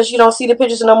together because you don't see the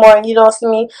pictures no more, and you don't see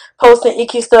me posting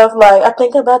icky stuff like I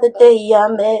think about the day I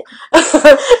met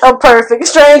a perfect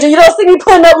stranger. You don't see me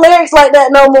putting up lyrics like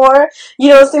that no more. You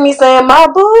don't see me saying my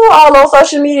boo all on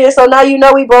social media. So now you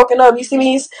know we broken up. You see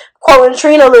me quoting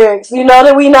Trina lyrics. You know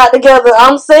that we not together.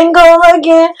 I'm single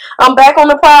again. I'm back on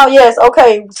the prowl. Yes,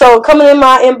 okay. So coming in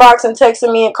my inbox and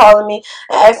texting me and calling me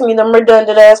and asking me them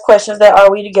redundant ass questions that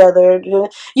are we together? You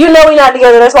know we not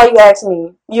together. That's why you ask me.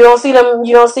 You don't see them.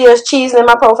 You don't see us cheesing in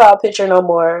my profile picture no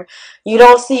more. You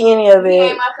don't see any of it. You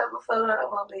ain't my couple photo no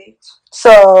more, bitch.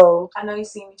 So I know you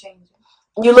see me changing.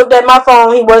 You looked at my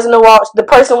phone. He wasn't the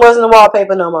person wasn't the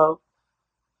wallpaper no more.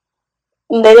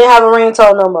 And they didn't have a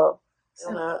ringtone no more.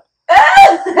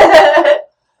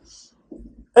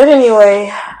 But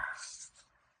anyway,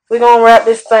 we're gonna wrap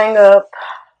this thing up.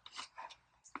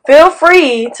 Feel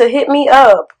free to hit me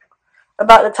up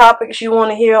about the topics you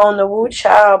want to hear on the Woo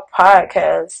Child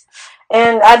podcast.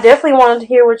 And I definitely wanted to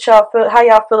hear what y'all feel, how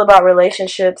y'all feel about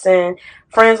relationships and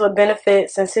friends with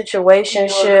benefits and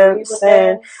situationships,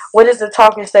 and what is the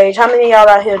talking stage? How many of y'all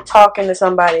out here talking to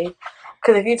somebody?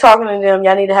 Because if you're talking to them,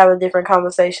 y'all need to have a different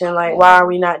conversation. Like, why are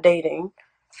we not dating?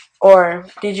 Or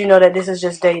did you know that this is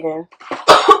just dating?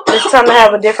 It's time to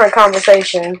have a different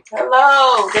conversation.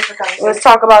 Hello, different conversation. Let's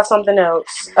talk about something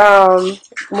else.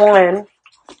 One,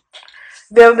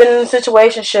 you ever been in a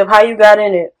situationship? How you got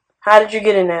in it? How did you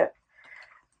get in that?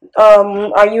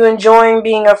 Are you enjoying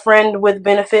being a friend with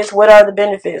benefits? What are the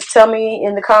benefits? Tell me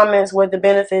in the comments what the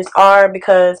benefits are,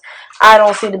 because I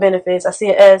don't see the benefits. I see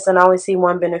an S and I only see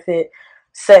one benefit,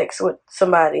 sex with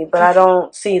somebody, but I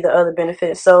don't see the other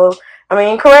benefits. So, I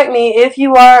mean, correct me if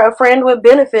you are a friend with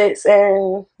benefits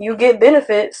and you get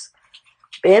benefits.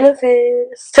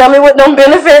 Tell me what them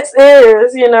benefits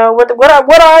is. You know,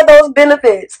 what are those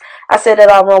benefits? I said that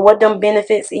all wrong. What them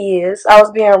benefits is. I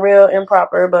was being real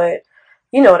improper, but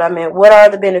you know what I meant. What are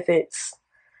the benefits?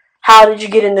 How did you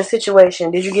get in the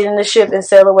situation? Did you get in the ship and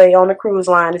sail away on a cruise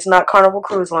line? It's not Carnival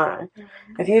Cruise Line.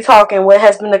 If you're talking,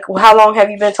 how long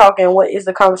have you been talking? What is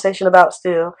the conversation about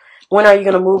still? When are you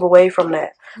going to move away from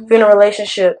that? If you're in a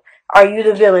relationship, are you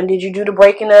the villain? Did you do the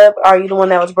breaking up? Are you the one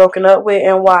that was broken up with,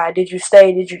 and why? Did you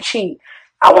stay? Did you cheat?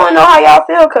 I want to know how y'all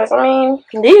feel, because, I mean,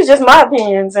 these are just my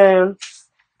opinions, and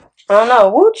I don't know.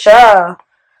 Woo child.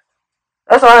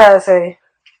 That's all I gotta say.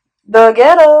 The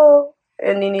ghetto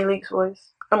in Nene Leakes'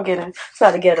 voice. I'm kidding. It's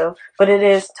not the ghetto, but it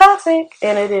is toxic,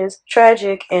 and it is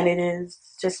tragic, and it is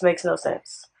just makes no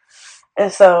sense.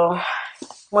 And so,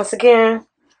 once again,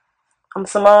 I'm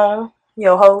Simone,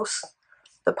 your host,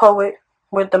 the poet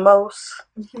with the most.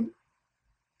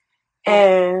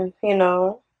 And, you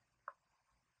know,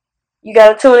 you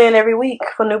got to tune in every week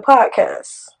for new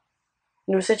podcasts,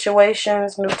 new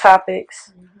situations, new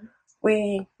topics.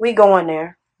 We going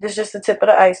there. This is just the tip of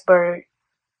the iceberg.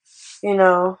 You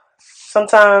know,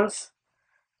 sometimes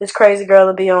this crazy girl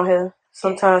will be on here.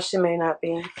 Sometimes she may not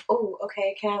be. Oh,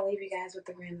 okay. Can I leave you guys with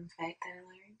a random fact that I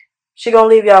learned? She gonna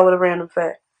leave y'all with a random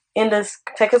fact.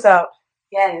 Take us out.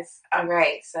 Yes. All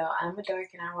right. So I'm a dork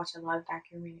and I watch a lot of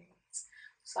documentaries.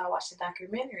 So I watched a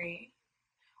documentary,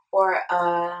 or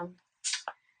what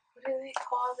do they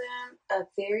call them? A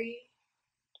theory.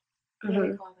 What do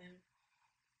they call them?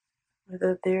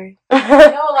 The theory. You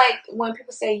know, like when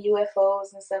people say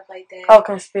UFOs and stuff like that. Oh,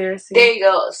 conspiracy. There you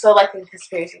go. So like the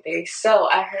conspiracy theory. So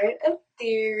I heard a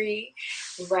theory,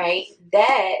 right,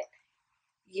 that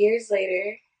years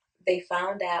later they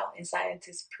found out and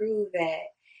scientists proved that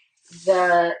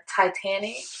the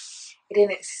Titanic, it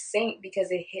didn't sink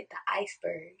because it hit the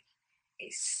iceberg.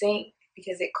 It sank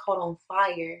because it caught on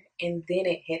fire and then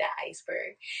it hit an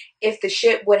iceberg. If the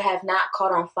ship would have not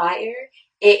caught on fire,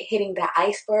 it hitting the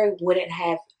iceberg wouldn't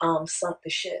have sunk the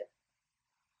ship.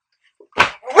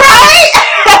 Right?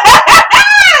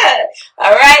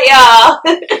 All right, y'all.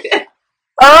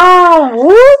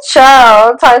 Woo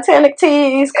child, Titanic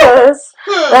tease, cause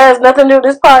that has nothing to do with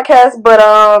this podcast. But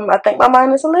I think my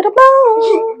mind is a little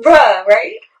blown. Bruh,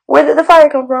 right? Where did the fire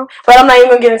come from? But I'm not even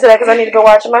gonna get into that because I need to go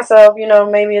watch it myself. You know,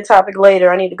 maybe a topic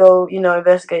later. I need to go,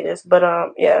 investigate this. But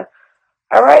yeah.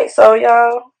 All right, so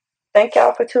y'all, thank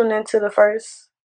y'all for tuning in to the first